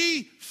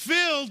be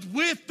filled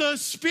with the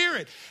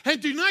Spirit.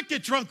 And do not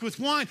get drunk with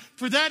wine,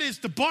 for that is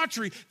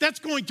debauchery. That's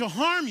going to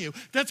harm you.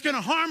 That's going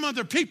to harm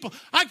other people.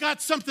 I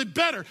got something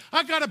better.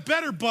 I got a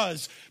better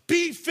buzz.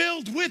 Be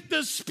filled with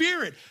the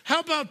Spirit.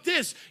 How about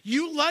this?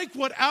 You like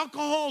what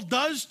alcohol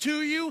does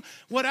to you?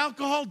 What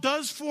alcohol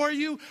does for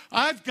you?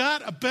 I've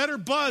got a better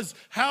buzz.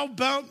 How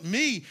about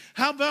me?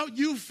 How about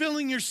you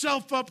filling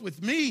yourself up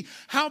with me?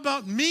 How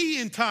about me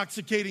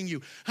intoxicating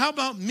you? How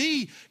about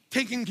me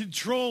taking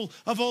control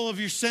of all of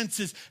your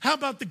senses? How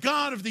about the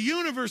God of the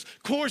universe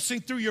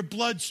coursing through your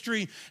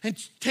bloodstream and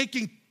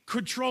taking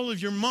control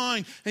of your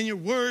mind and your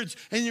words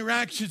and your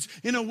actions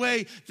in a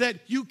way that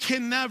you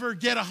can never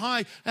get a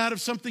high out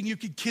of something you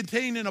can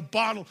contain in a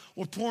bottle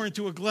or pour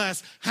into a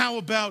glass? How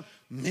about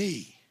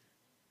me?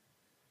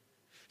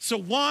 So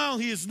while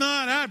he is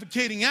not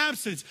advocating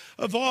abstinence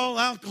of all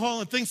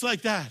alcohol and things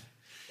like that,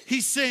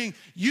 he's saying,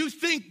 you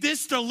think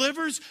this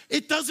delivers?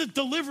 It doesn't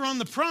deliver on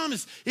the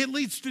promise. It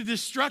leads to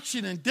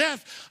destruction and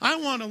death. I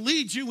want to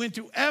lead you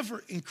into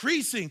ever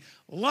increasing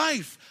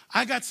life.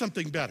 I got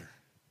something better.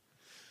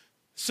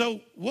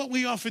 So what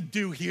we often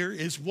do here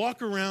is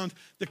walk around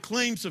the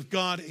claims of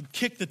God and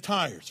kick the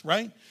tires,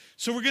 right?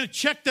 So we're going to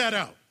check that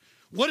out.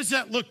 What does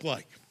that look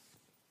like?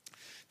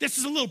 This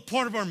is a little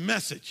part of our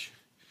message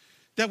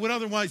that would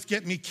otherwise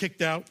get me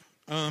kicked out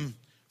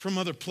from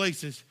other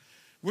places.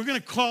 We're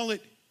going to call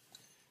it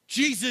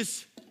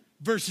Jesus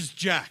versus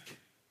Jack.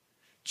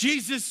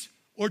 Jesus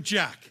or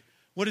Jack.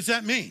 What does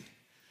that mean?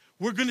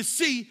 We're going to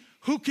see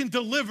who can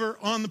deliver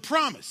on the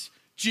promise.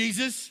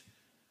 Jesus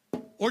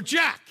or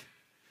Jack.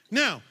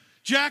 Now,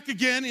 Jack,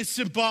 again, is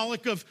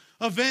symbolic of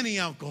any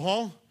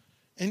alcohol.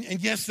 And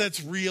yes,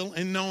 that's real.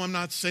 And no, I'm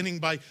not sinning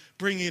by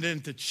bringing it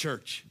into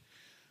church.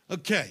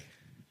 Okay.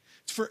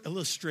 It's for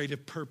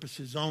illustrative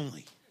purposes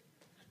only.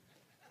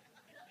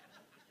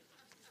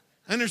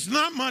 And there's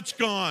not much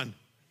gone.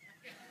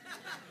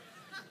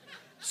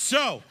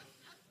 So,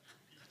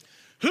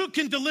 who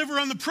can deliver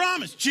on the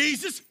promise?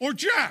 Jesus or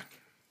Jack?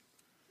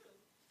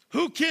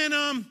 Who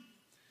can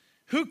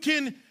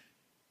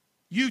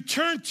you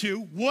turn to?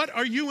 What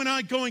are you and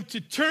I going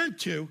to turn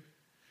to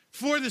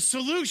for the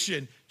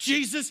solution?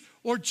 Jesus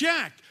or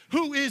Jack?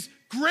 Who is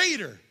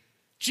greater?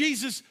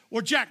 Jesus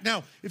or Jack?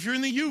 Now, if you're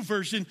in the U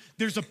version,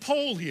 there's a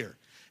poll here.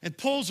 And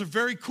polls are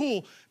very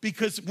cool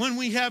because when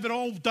we have it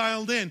all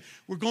dialed in,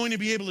 we're going to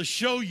be able to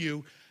show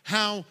you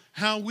how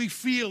we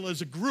feel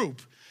as a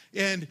group.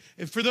 And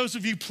for those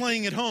of you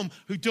playing at home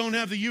who don't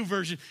have the U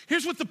version,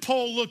 here's what the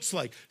poll looks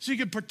like so you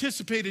can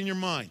participate in your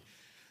mind.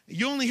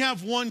 You only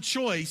have one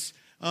choice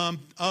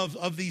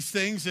of these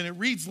things, and it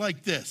reads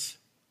like this.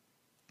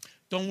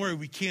 Don't worry,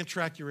 we can't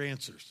track your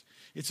answers.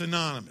 It's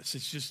anonymous.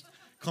 It's just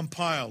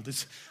compiled.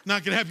 It's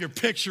not going to have your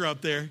picture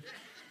up there.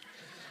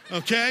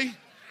 Okay?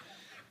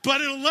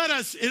 But it'll let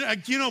us,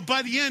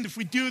 by the end, if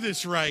we do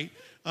this right,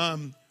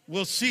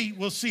 we'll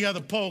see how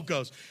the poll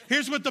goes.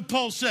 Here's what the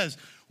poll says.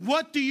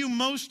 What do you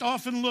most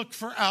often look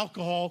for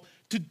alcohol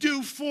to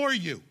do for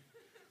you?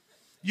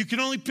 You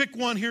can only pick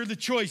one. Here are the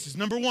choices.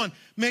 Number 1,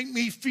 make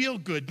me feel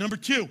good. Number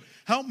 2,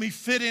 help me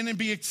fit in and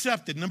be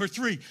accepted. Number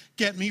 3,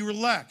 get me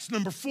relaxed.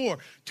 Number 4,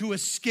 to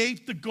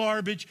escape the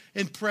garbage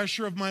and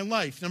pressure of my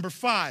life. Number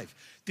 5,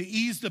 to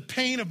ease the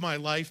pain of my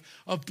life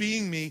of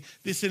being me.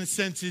 This, in a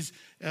sense, is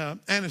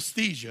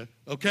anesthesia,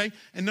 okay?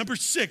 And number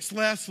 6,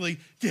 lastly,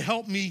 to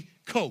help me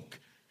cope.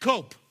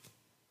 Cope.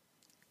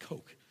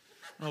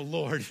 Oh,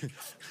 Lord.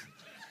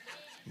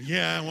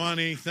 Yeah,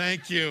 Wani,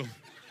 thank you.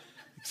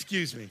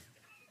 Excuse me.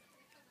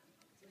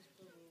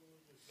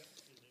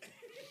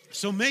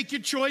 So make your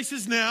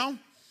choices now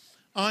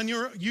on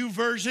your U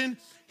version.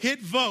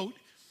 Hit vote,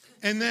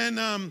 and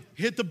then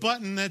hit the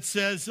button that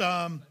says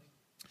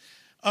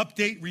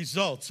update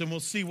results, and we'll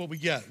see what we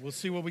get.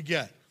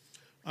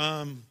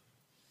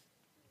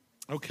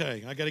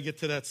 Okay, I got to get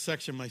to that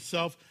section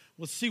myself.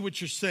 We'll see what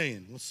you're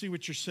saying.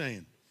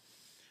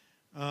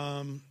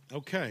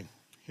 Okay,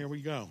 here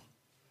we go.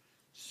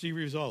 See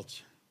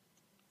results.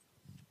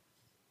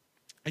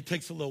 It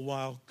takes a little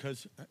while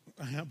because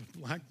I have a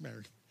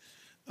BlackBerry.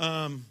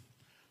 All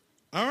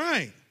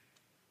right.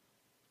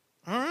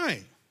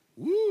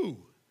 Woo.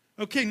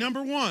 Okay,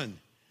 number one,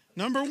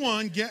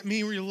 get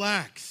me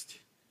relaxed.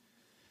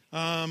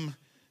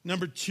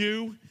 Number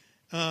 2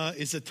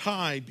 is a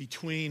tie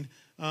between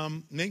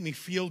make me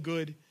feel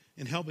good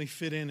and help me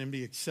fit in and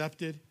be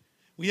accepted.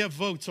 We have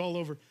votes all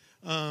over.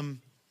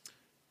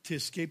 To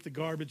escape the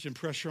garbage and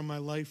pressure of my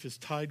life is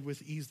tied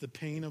with ease the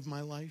pain of my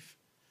life.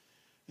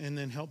 And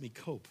then help me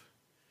cope.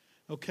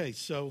 Okay,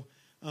 so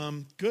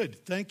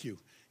good, thank you.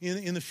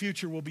 In the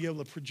future, we'll be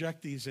able to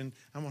project these, and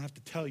I won't have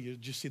to tell you,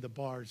 just see the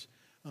bars.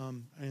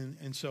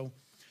 And so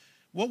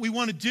what we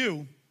want to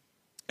do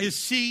is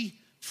see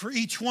for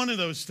each one of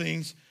those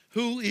things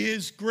who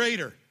is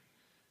greater,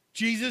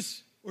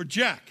 Jesus or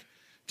Jack,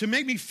 to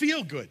make me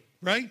feel good,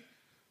 right?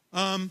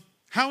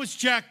 How is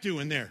Jack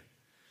doing there?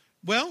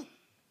 Well,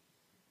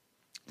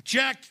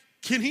 Jack,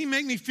 can he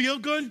make me feel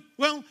good?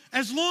 Well,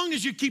 as long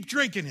as you keep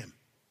drinking him.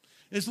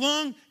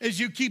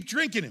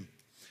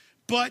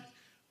 But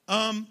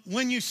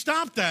when you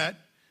stop that,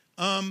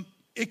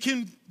 it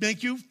can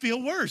make you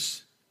feel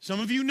worse. Some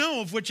of you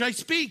know of which I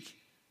speak.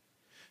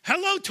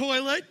 Hello,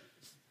 toilet.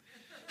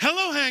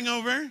 Hello,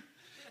 hangover.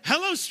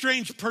 Hello,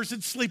 strange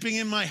person sleeping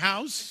in my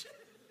house.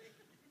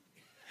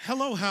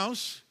 Hello,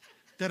 house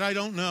that I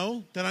don't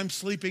know that I'm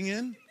sleeping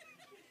in.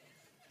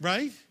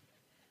 Right?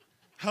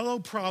 Hello,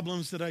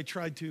 problems that I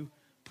tried to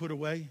put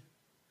away.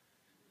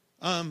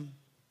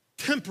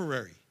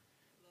 Temporary,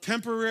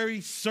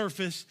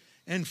 surface,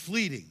 and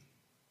fleeting.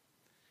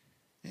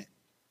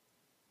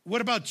 What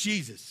about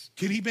Jesus?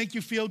 Can he make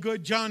you feel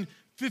good? John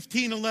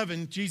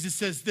 15:11, Jesus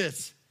says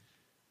this.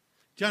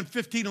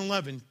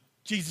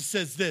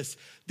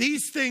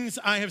 These things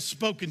I have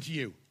spoken to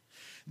you,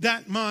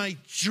 that my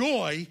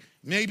joy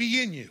may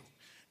be in you,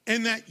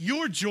 and that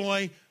your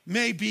joy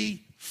may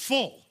be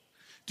full.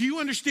 Do you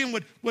understand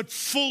what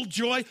full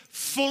joy,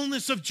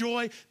 fullness of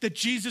joy that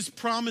Jesus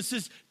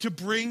promises to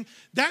bring?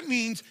 That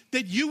means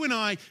that you and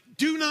I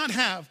do not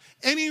have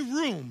any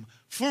room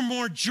for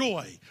more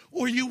joy,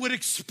 or you would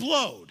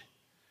explode,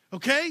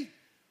 okay?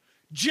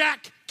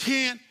 Jack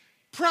can't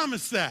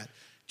promise that.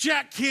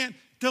 Jack can't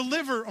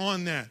deliver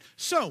on that.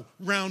 So,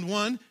 round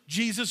one,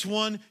 Jesus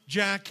 1,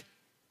 Jack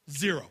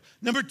 0.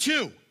 Number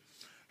 2,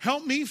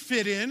 help me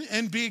fit in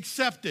and be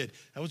accepted.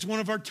 That was one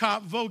of our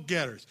top vote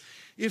getters.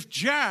 If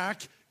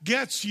Jack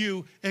gets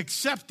you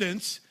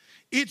acceptance,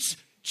 it's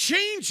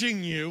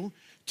changing you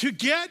to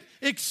get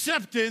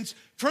acceptance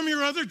from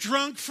your other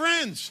drunk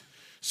friends.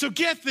 So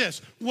get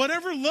this,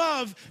 whatever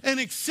love and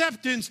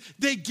acceptance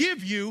they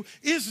give you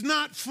is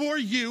not for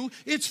you,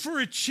 it's for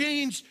a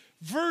changed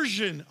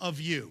version of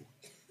you.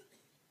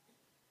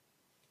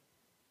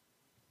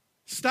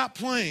 Stop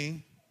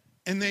playing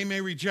and they may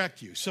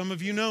reject you. Some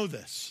of you know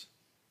this,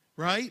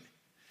 right?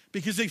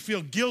 Because they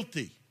feel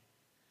guilty.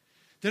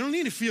 They don't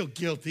need to feel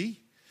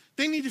guilty.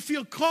 They need to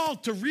feel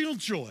called to real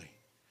joy.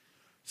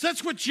 So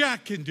that's what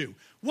Jack can do.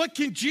 What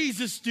can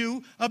Jesus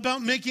do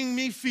about making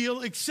me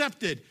feel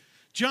accepted?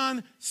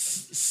 John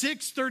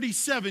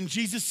 6:37,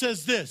 Jesus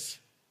says this,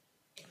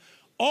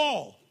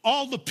 all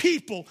the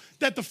people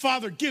that the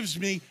Father gives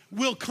me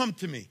will come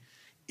to me.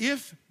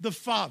 If the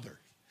Father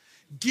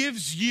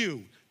gives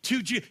you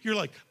to Jesus, you're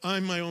like,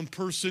 I'm my own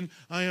person,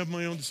 I have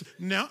my own,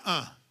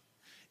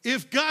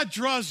 if God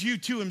draws you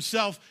to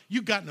himself,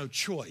 you got no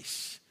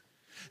choice.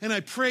 And I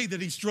pray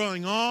that he's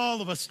drawing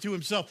all of us to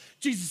himself.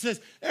 Jesus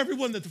says,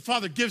 everyone that the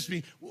Father gives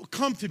me will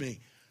come to me.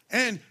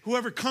 And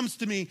whoever comes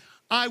to me,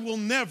 I will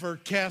never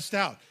cast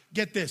out.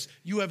 Get this,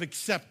 you have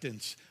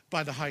acceptance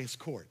by the highest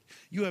court.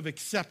 You have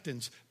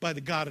acceptance by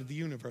the God of the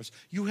universe.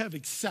 You have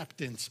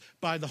acceptance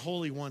by the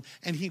Holy One,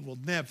 and he will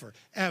never,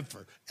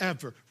 ever,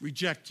 ever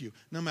reject you.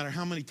 No matter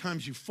how many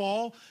times you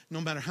fall,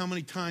 no matter how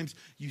many times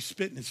you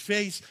spit in his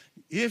face,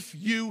 if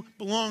you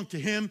belong to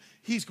him,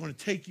 he's going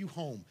to take you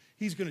home.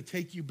 He's going to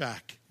take you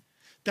back.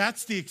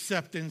 That's the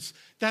acceptance.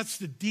 That's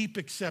the deep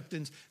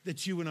acceptance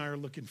that you and I are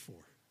looking for.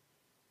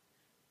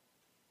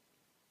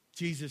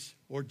 Jesus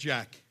or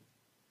Jack?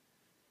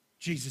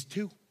 Jesus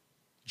 2,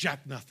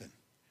 Jack nothing.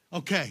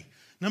 Okay,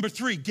 number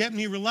 3, get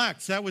me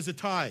relaxed. That was a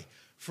tie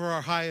for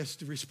our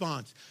highest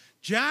response.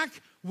 Jack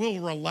will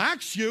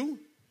relax you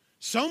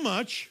so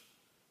much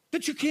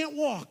that you can't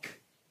walk.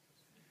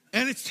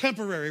 And it's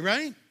temporary,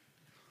 right?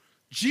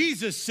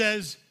 Jesus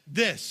says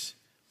this.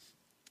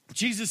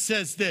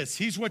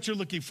 He's what you're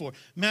looking for.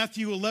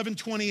 Matthew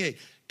 11:28.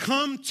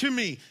 Come to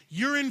me.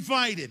 You're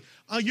invited.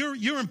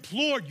 You're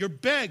implored. You're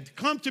begged.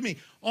 Come to me.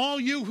 All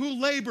you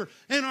who labor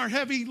and are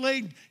heavy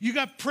laden. You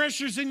got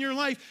pressures in your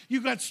life.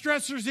 You got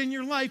stressors in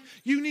your life.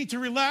 You need to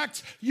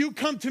relax. You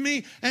come to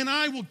me and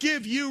I will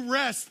give you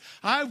rest.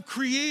 I've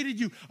created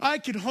you. I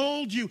can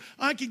hold you.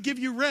 I can give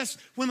you rest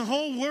when the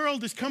whole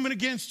world is coming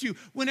against you,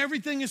 when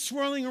everything is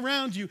swirling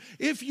around you.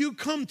 If you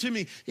come to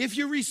me, if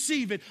you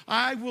receive it,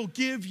 I will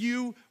give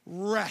you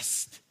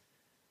rest.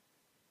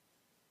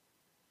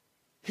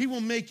 He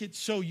will make it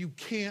so you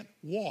can't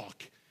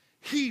walk.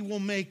 He will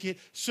make it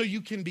so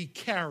you can be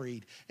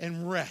carried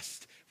and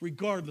rest,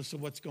 regardless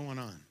of what's going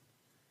on.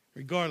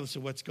 Regardless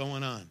of what's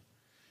going on.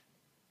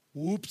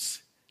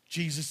 Whoops,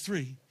 Jesus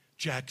 3,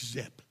 Jack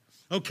zip.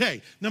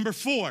 Okay, number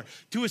 4,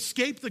 to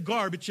escape the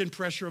garbage and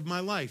pressure of my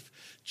life.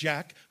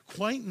 Jack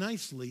quite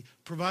nicely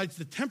provides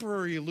the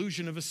temporary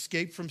illusion of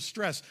escape from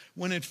stress,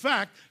 when in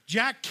fact,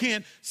 Jack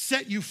can't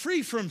set you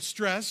free from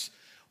stress,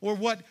 or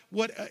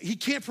he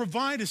can't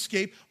provide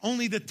escape,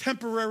 only the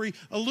temporary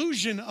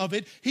illusion of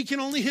it. He can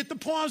only hit the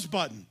pause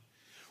button.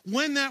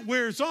 When that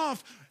wears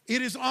off,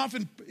 it is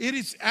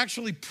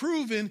actually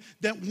proven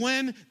that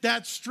when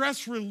that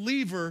stress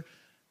reliever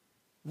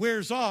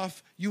wears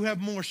off, you have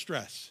more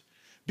stress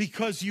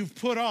because you've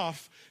put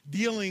off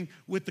dealing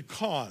with the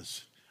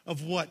cause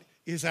of what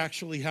is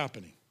actually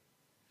happening.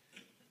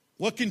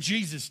 What can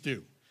Jesus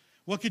do?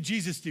 What could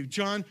Jesus do?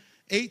 John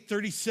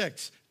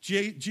 8:36.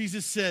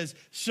 Jesus says,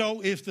 so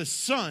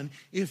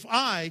if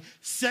I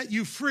set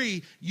you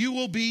free, you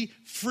will be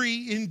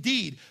free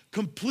indeed.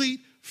 Complete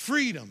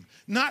freedom.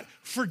 Not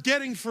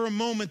forgetting for a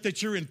moment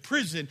that you're in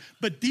prison,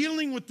 but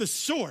dealing with the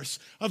source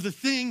of the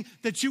thing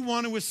that you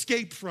want to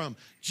escape from.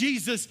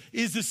 Jesus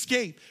is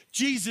escape.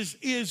 Jesus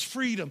is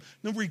freedom.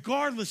 Now,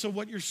 regardless of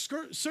what your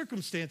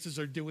circumstances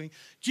are doing,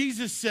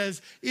 Jesus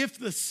says, if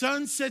the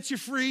Son sets you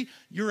free,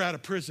 you're out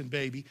of prison,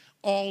 baby,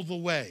 all the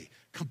way.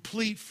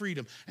 Complete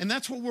freedom. And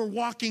that's what we're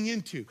walking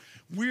into.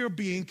 We're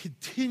being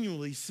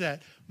continually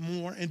set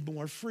more and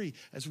more free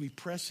as we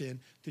press in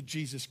to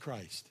Jesus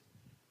Christ.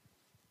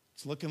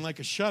 It's looking like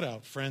a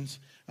shutout, friends.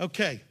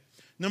 Okay,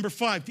 number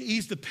 5, to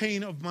ease the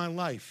pain of my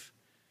life.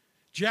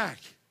 Jack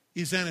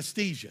is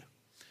anesthesia.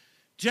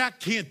 Jack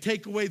can't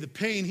take away the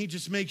pain. He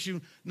just makes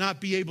you not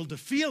be able to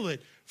feel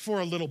it for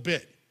a little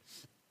bit.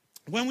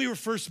 When we were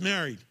first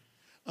married,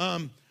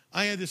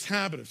 I had this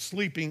habit of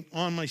sleeping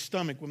on my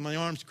stomach with my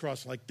arms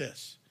crossed like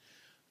this.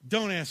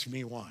 Don't ask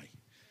me why.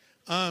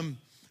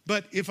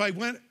 But if I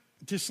went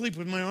to sleep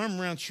with my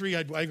arm around Sri,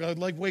 I'd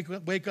like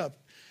wake up.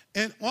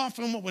 And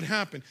often what would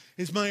happen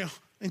is my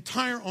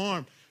entire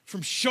arm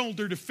from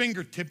shoulder to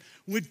fingertip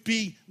would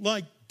be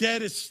like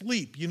dead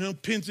asleep. You know,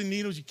 pins and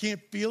needles, you can't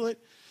feel it.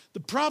 The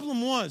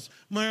problem was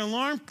my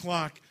alarm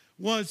clock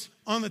was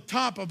on the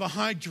top of a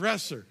high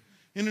dresser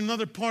in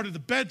another part of the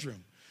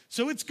bedroom.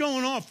 So it's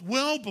going off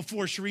well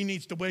before Cherie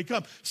needs to wake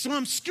up. So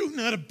I'm scooting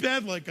out of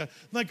bed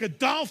like a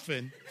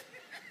dolphin,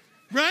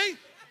 right?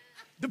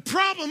 The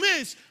problem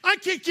is I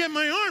can't get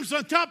my arms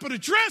on top of the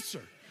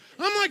dresser.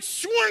 I'm like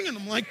swinging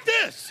them like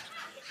this.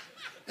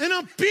 And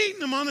I'm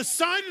beating them on the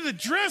side of the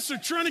dresser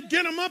trying to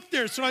get them up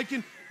there so I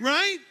can,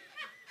 right?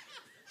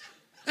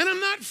 And I'm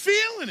not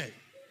feeling it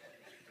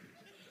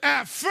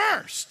at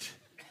first.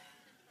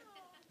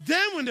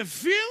 Then when the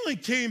feeling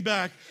came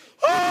back,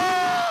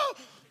 oh!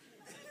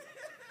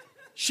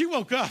 She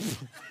woke up.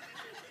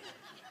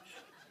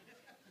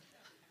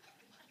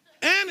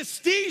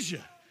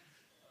 Anesthesia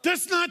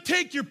does not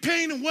take your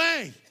pain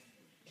away.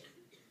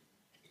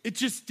 It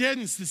just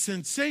deadens the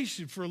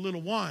sensation for a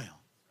little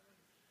while.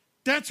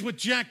 That's what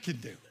Jack can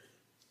do.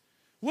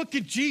 What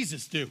could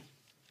Jesus do?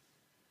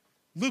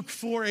 Luke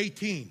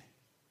 4:18.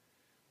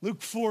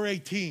 Luke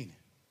 4:18.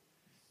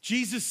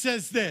 Jesus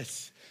says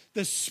this,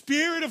 the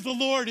Spirit of the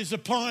Lord is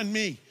upon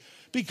me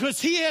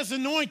because he has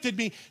anointed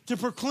me to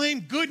proclaim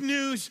good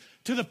news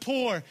to the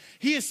poor.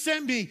 He has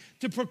sent me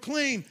to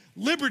proclaim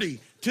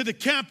liberty to the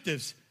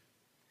captives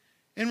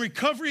and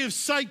recovery of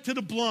sight to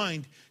the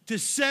blind, to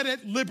set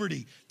at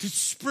liberty, to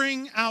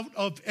spring out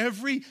of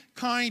every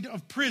kind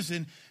of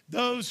prison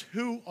those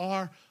who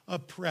are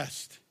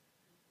oppressed.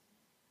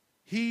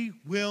 He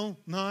will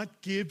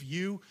not give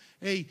you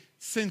a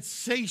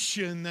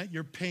sensation that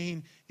your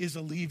pain is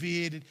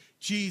alleviated.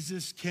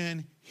 Jesus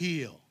can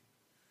heal.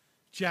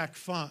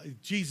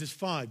 Jesus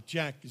 5,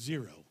 Jack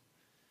 0.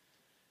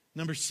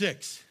 Number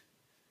 6,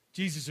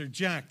 Jesus or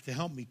Jack to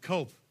help me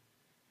cope.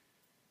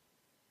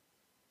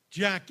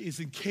 Jack is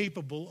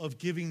incapable of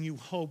giving you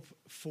hope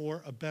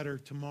for a better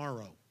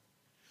tomorrow.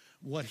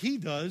 What he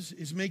does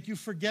is make you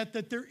forget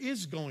that there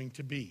is going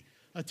to be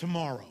a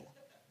tomorrow.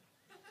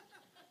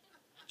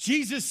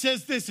 Jesus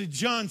says this in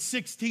John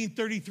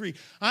 16:33.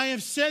 I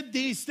have said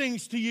these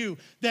things to you,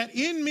 that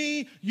in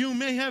me you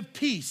may have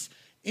peace.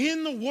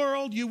 In the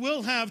world you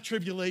will have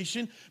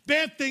tribulation.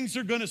 Bad things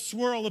are going to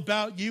swirl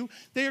about you.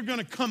 They are going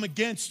to come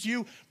against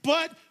you.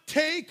 But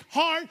take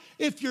heart,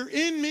 if you're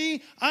in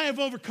me, I have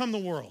overcome the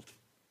world.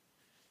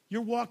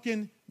 You're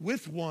walking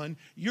with one,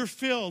 you're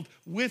filled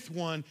with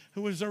one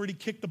who has already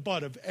kicked the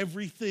butt of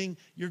everything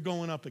you're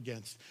going up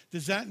against.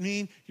 Does that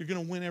mean you're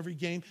going to win every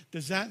game?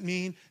 Does that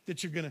mean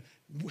that you're going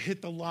to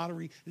hit the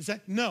lottery?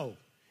 No.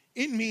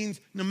 It means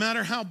no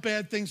matter how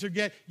bad things are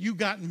you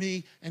got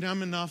me and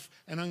I'm enough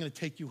and I'm going to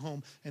take you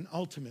home. And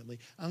ultimately,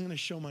 I'm going to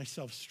show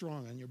myself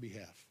strong on your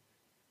behalf.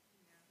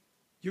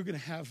 You're going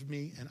to have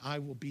me and I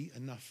will be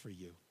enough for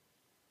you.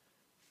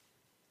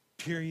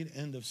 Period.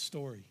 End of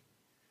story.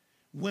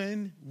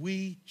 When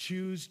we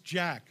choose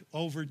Jack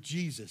over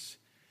Jesus,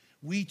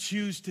 we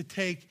choose to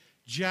take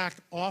Jack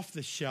off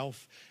the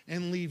shelf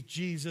and leave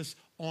Jesus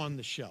on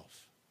the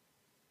shelf.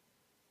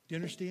 Do you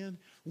understand?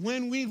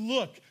 When we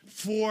look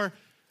for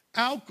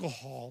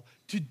alcohol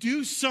to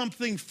do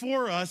something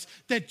for us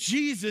that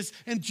Jesus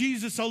and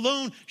Jesus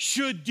alone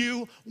should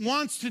do,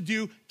 wants to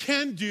do,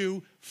 can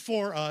do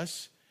for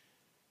us,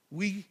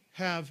 we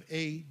have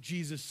a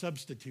Jesus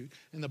substitute.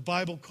 And the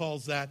Bible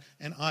calls that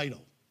an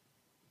idol.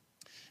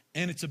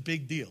 And it's a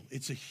big deal.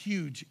 It's a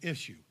huge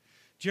issue.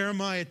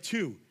 Jeremiah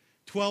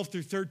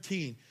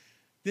 2:12-13.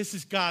 This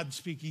is God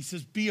speaking. He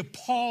says, be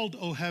appalled,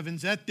 O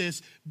heavens, at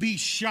this. Be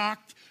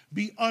shocked.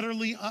 Be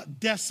utterly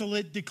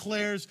desolate,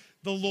 declares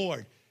the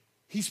Lord.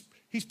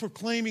 He's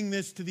proclaiming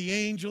this to the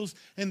angels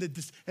and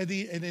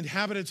the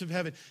inhabitants of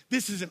heaven.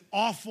 This is an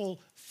awful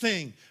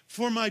thing.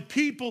 For my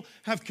people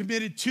have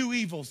committed two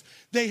evils.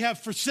 They have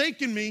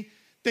forsaken me.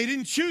 They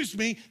didn't choose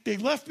me. They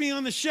left me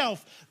on the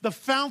shelf, the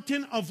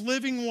fountain of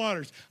living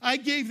waters. I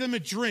gave them a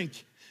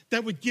drink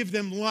that would give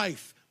them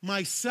life,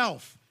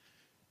 myself.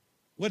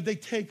 What did they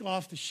take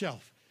off the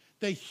shelf?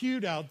 They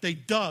hewed out, they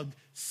dug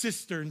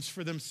cisterns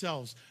for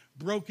themselves,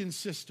 broken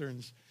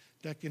cisterns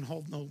that can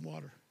hold no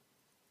water.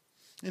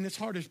 And his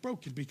heart is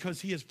broken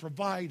because he has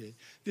provided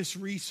this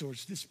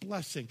resource, this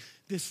blessing,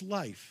 this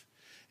life.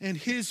 And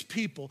his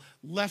people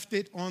left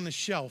it on the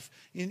shelf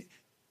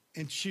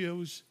and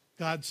chose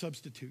God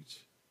substitutes.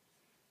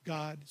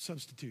 God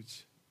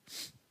substitutes.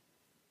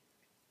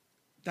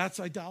 That's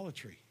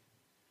idolatry.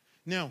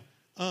 Now,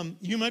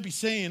 you might be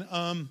saying,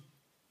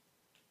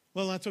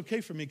 well, that's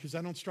okay for me because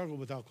I don't struggle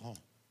with alcohol.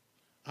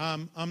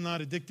 I'm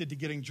not addicted to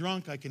getting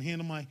drunk. I can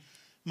handle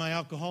my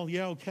alcohol.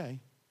 Yeah, okay.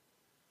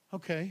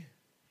 Okay.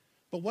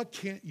 But what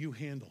can't you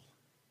handle?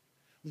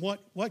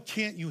 What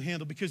can't you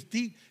handle? Because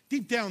deep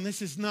down,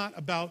 this is not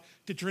about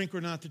to drink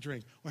or not to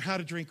drink, or how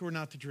to drink or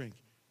not to drink.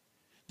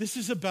 This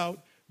is about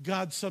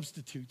God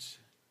substitutes.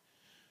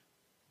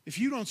 If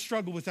you don't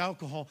struggle with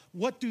alcohol,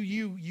 what do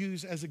you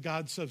use as a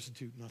God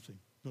substitute? Nothing.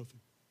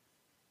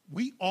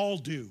 We all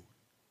do.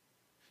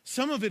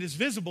 Some of it is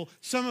visible,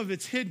 some of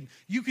it's hidden.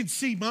 You can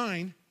see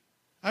mine.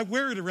 I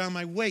wear it around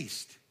my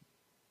waist.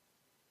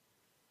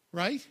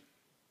 Right?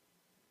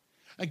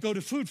 I go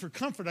to food for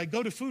comfort. I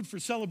go to food for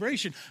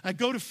celebration. I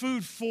go to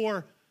food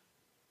for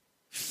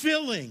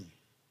filling.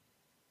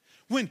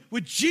 When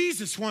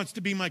Jesus wants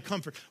to be my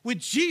comfort, when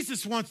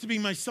Jesus wants to be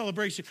my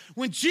celebration,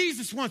 when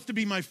Jesus wants to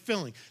be my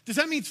filling. Does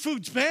that mean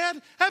food's bad?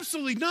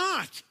 Absolutely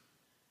not.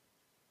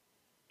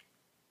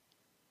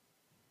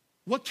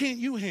 What can't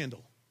you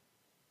handle?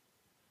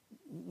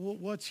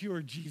 What's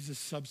your Jesus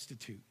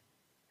substitute?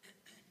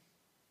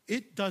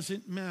 It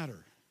doesn't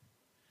matter.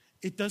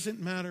 It doesn't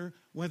matter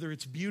whether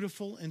it's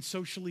beautiful and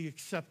socially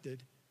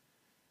accepted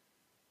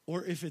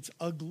or if it's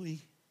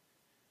ugly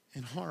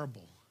and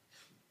horrible.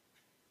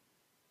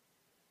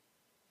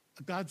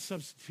 A God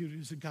substitute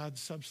is a God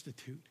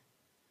substitute.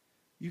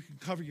 You can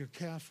cover your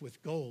calf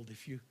with gold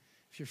if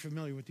you're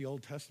familiar with the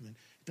Old Testament.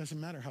 It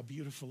doesn't matter how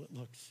beautiful it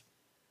looks.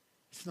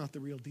 It's not the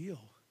real deal.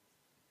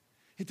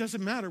 It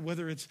doesn't matter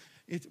whether it's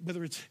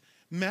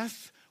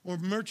meth or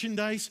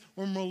merchandise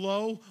or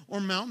Merlot or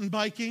mountain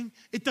biking.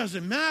 It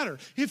doesn't matter.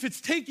 If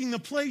it's taking the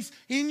place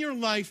in your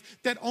life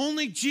that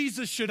only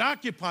Jesus should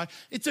occupy,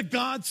 it's a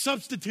God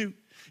substitute.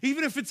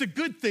 Even if it's a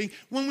good thing,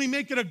 when we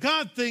make it a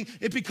God thing,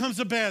 it becomes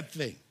a bad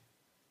thing.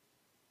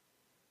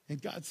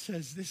 And God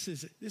says, this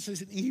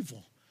is an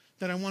evil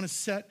that I want to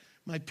set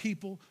my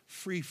people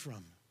free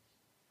from.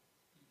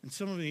 And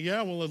some of you,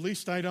 yeah, well, at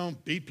least I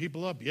don't beat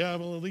people up. Yeah,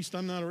 well, at least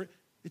I'm not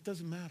It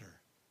doesn't matter.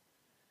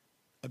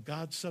 A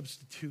God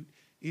substitute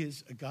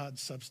is a God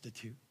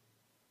substitute.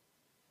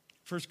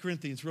 1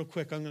 Corinthians, real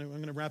quick, I'm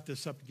going to wrap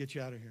this up and get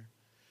you out of here.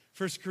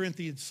 1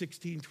 Corinthians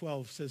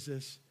 16:12 says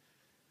this: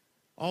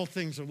 all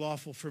things are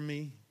lawful for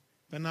me,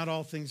 but not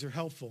all things are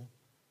helpful.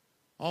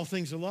 All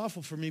things are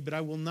lawful for me, but I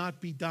will not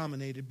be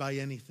dominated by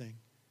anything.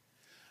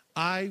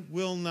 I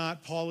will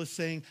not, Paul is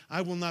saying,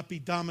 I will not be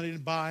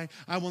dominated by,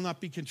 I will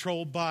not be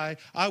controlled by,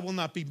 I will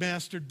not be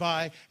mastered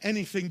by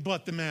anything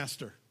but the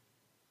master.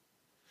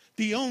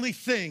 The only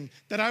thing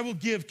that I will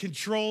give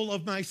control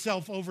of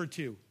myself over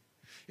to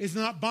is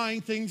not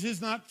buying things, is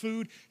not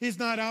food, is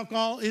not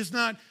alcohol, is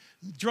not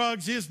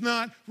drugs, is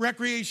not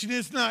recreation,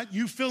 is not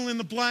you fill in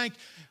the blank.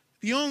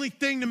 The only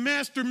thing to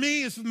master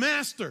me is the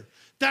master.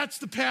 That's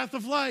the path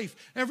of life.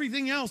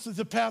 Everything else is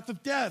the path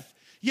of death.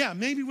 Yeah,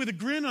 maybe with a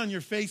grin on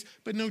your face,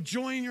 but no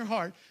joy in your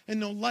heart and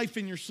no life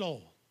in your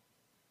soul.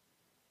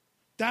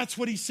 That's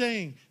what he's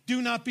saying.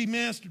 Do not be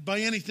mastered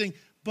by anything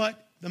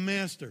but the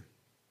master.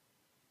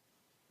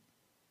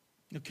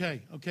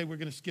 Okay, we're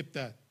going to skip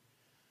that.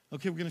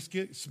 Okay, we're going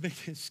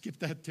to skip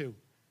that too.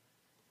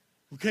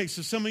 Okay,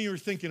 so some of you are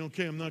thinking,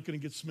 okay, I'm not going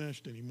to get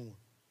smashed anymore.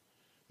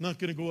 I'm not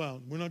going to go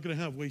out. We're not going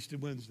to have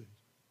wasted Wednesdays.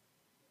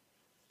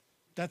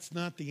 That's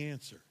not the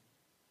answer.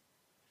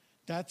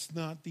 That's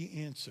not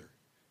the answer.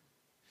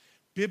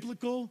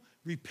 Biblical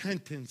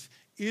repentance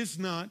is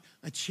not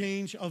a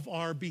change of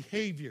our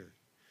behavior.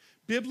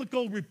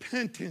 Biblical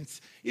repentance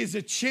is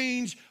a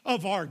change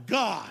of our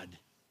God.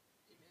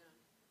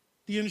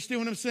 Do you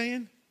understand what I'm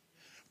saying?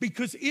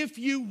 Because if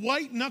you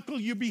white knuckle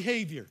your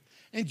behavior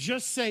and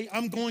just say,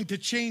 I'm going to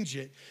change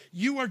it,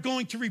 you are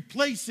going to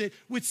replace it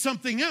with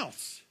something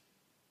else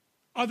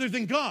other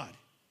than God.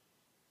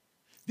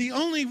 The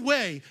only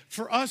way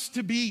for us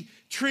to be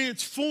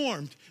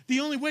transformed, the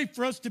only way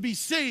for us to be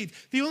saved,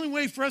 the only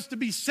way for us to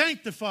be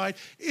sanctified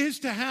is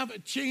to have a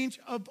change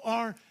of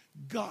our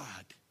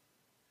God.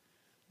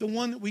 The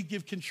one that we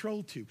give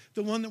control to,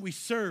 the one that we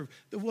serve,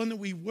 the one that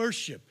we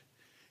worship.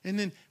 And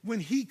then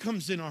when he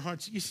comes in our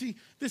hearts, you see,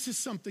 this is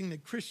something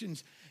that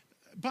Christians,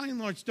 by and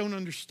large, don't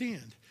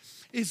understand,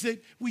 is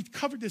that we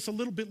covered this a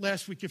little bit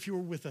last week if you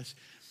were with us.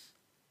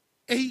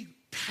 A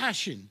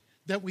passion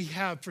that we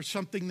have for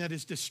something that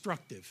is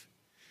destructive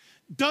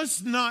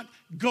does not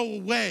go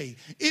away.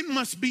 It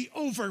must be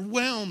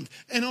overwhelmed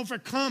and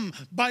overcome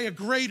by a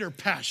greater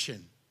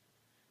passion.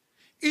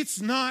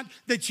 It's not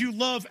that you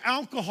love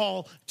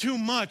alcohol too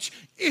much.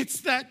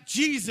 It's that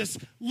Jesus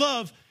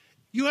love.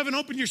 You haven't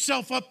opened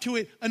yourself up to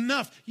it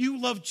enough. You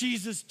love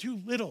Jesus too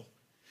little.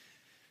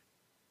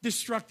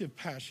 Destructive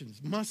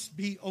passions must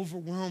be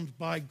overwhelmed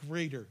by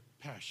greater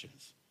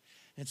passions.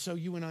 And so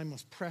you and I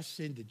must press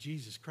into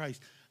Jesus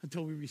Christ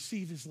until we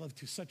receive his love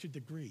to such a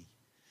degree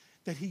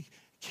that he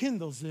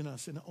kindles in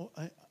us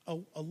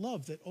a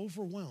love that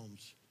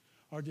overwhelms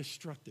our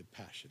destructive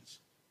passions.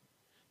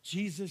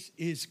 Jesus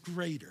is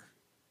greater.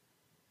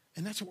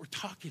 And that's what we're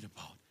talking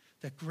about,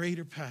 that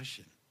greater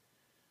passion.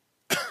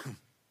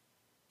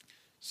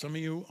 Some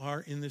of you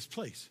are in this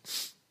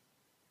place.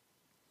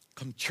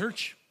 Come to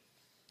church,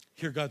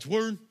 hear God's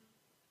word,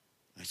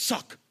 I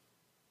suck.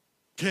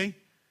 Okay?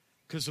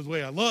 Because of the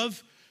way I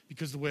love,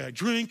 because of the way I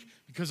drink,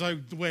 because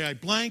of the way I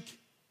blank.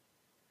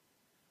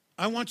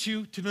 I want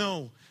you to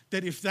know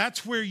that if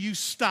that's where you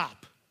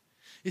stop,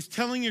 is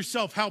telling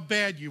yourself how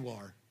bad you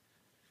are,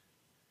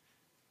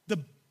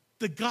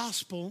 the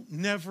gospel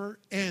never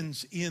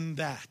ends in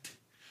that.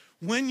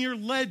 When you're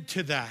led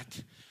to that,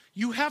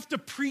 you have to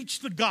preach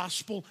the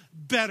gospel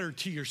better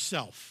to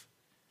yourself.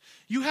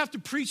 You have to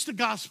preach the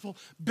gospel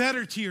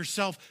better to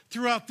yourself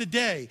throughout the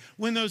day.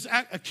 When those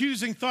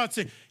accusing thoughts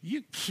say,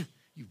 you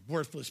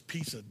worthless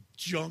piece of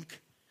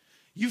junk,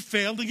 you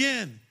failed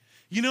again.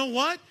 You know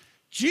what?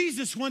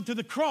 Jesus went to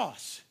the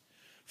cross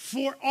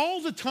for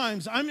all the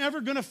times I'm ever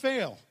going to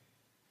fail.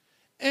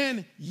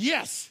 And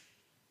yes,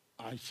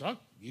 I suck,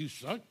 you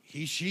suck,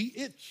 he, she,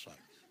 it sucks.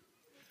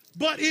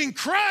 But in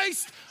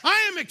Christ,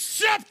 I am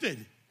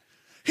accepted.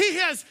 He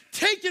has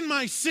taken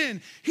my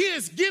sin. He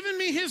has given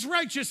me his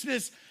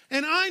righteousness,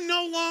 and I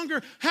no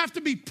longer have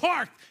to be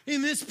parked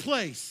in this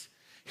place.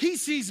 He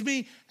sees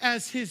me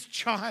as his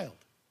child.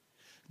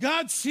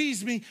 God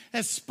sees me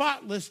as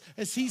spotless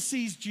as he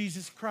sees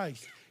Jesus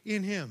Christ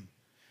in him.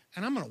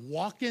 And I'm going to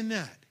walk in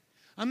that.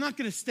 I'm not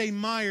going to stay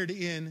mired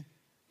in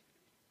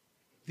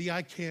the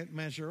I can't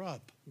measure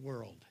up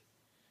world,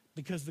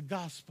 because the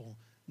gospel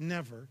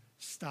never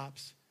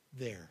stops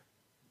there.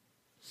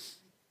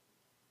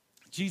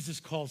 Jesus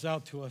calls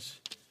out to us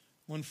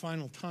one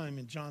final time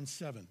in John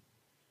 7,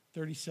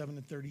 37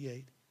 and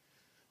 38.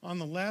 On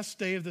the last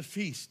day of the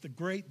feast, the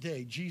great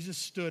day, Jesus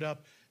stood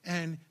up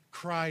and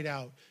cried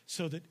out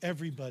so that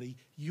everybody,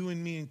 you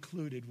and me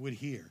included, would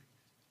hear.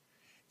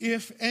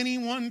 If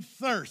anyone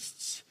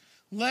thirsts,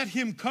 let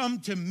him come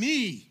to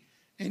me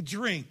and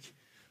drink.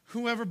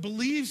 Whoever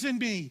believes in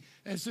me,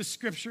 as the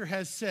scripture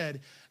has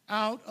said,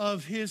 out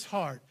of his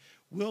heart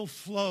will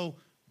flow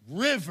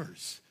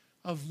rivers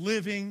of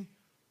living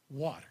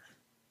water.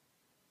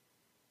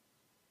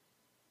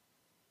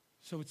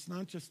 So it's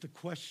not just a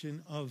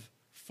question of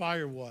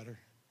fire water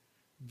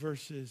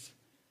versus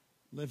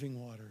living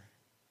water.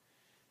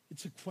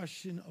 It's a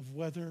question of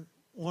whether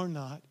or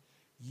not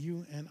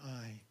you and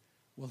I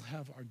will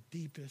have our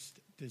deepest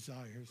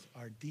desires,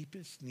 our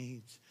deepest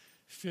needs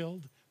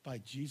filled by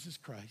Jesus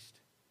Christ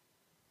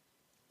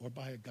or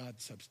by a God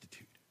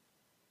substitute.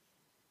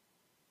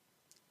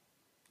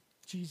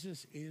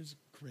 Jesus is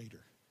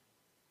greater.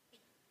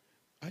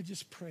 I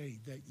just pray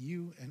that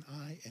you and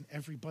I and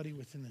everybody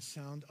within the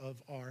sound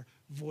of our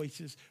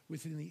voices,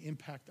 within the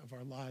impact of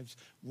our lives,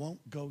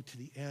 won't go to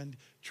the end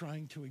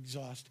trying to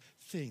exhaust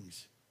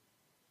things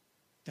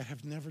that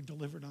have never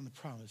delivered on the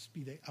promise,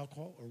 be they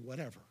alcohol or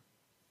whatever,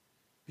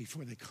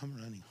 before they come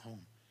running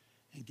home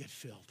and get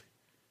filled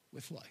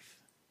with life.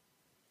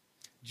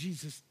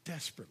 Jesus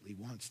desperately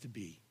wants to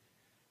be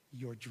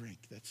your drink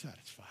that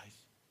satisfies,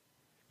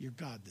 your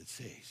God that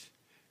saves,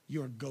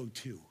 your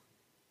go-to,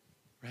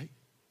 right?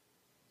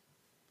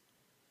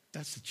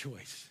 That's the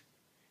choice.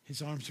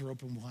 His arms are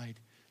open wide.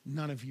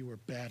 None of you are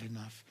bad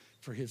enough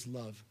for his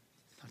love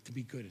not to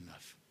be good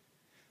enough.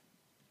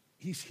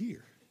 He's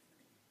here.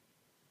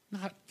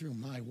 Not through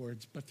my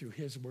words, but through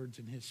his words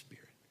and his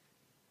spirit.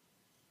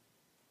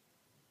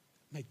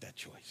 Make that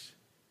choice.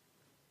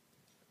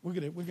 We're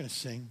gonna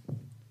sing.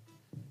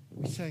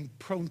 We sang,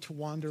 prone to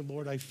wander,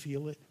 Lord, I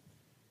feel it.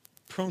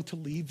 Prone to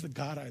leave the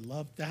God I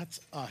love. That's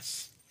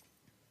us.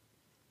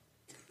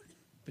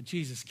 But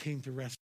Jesus came to rescue.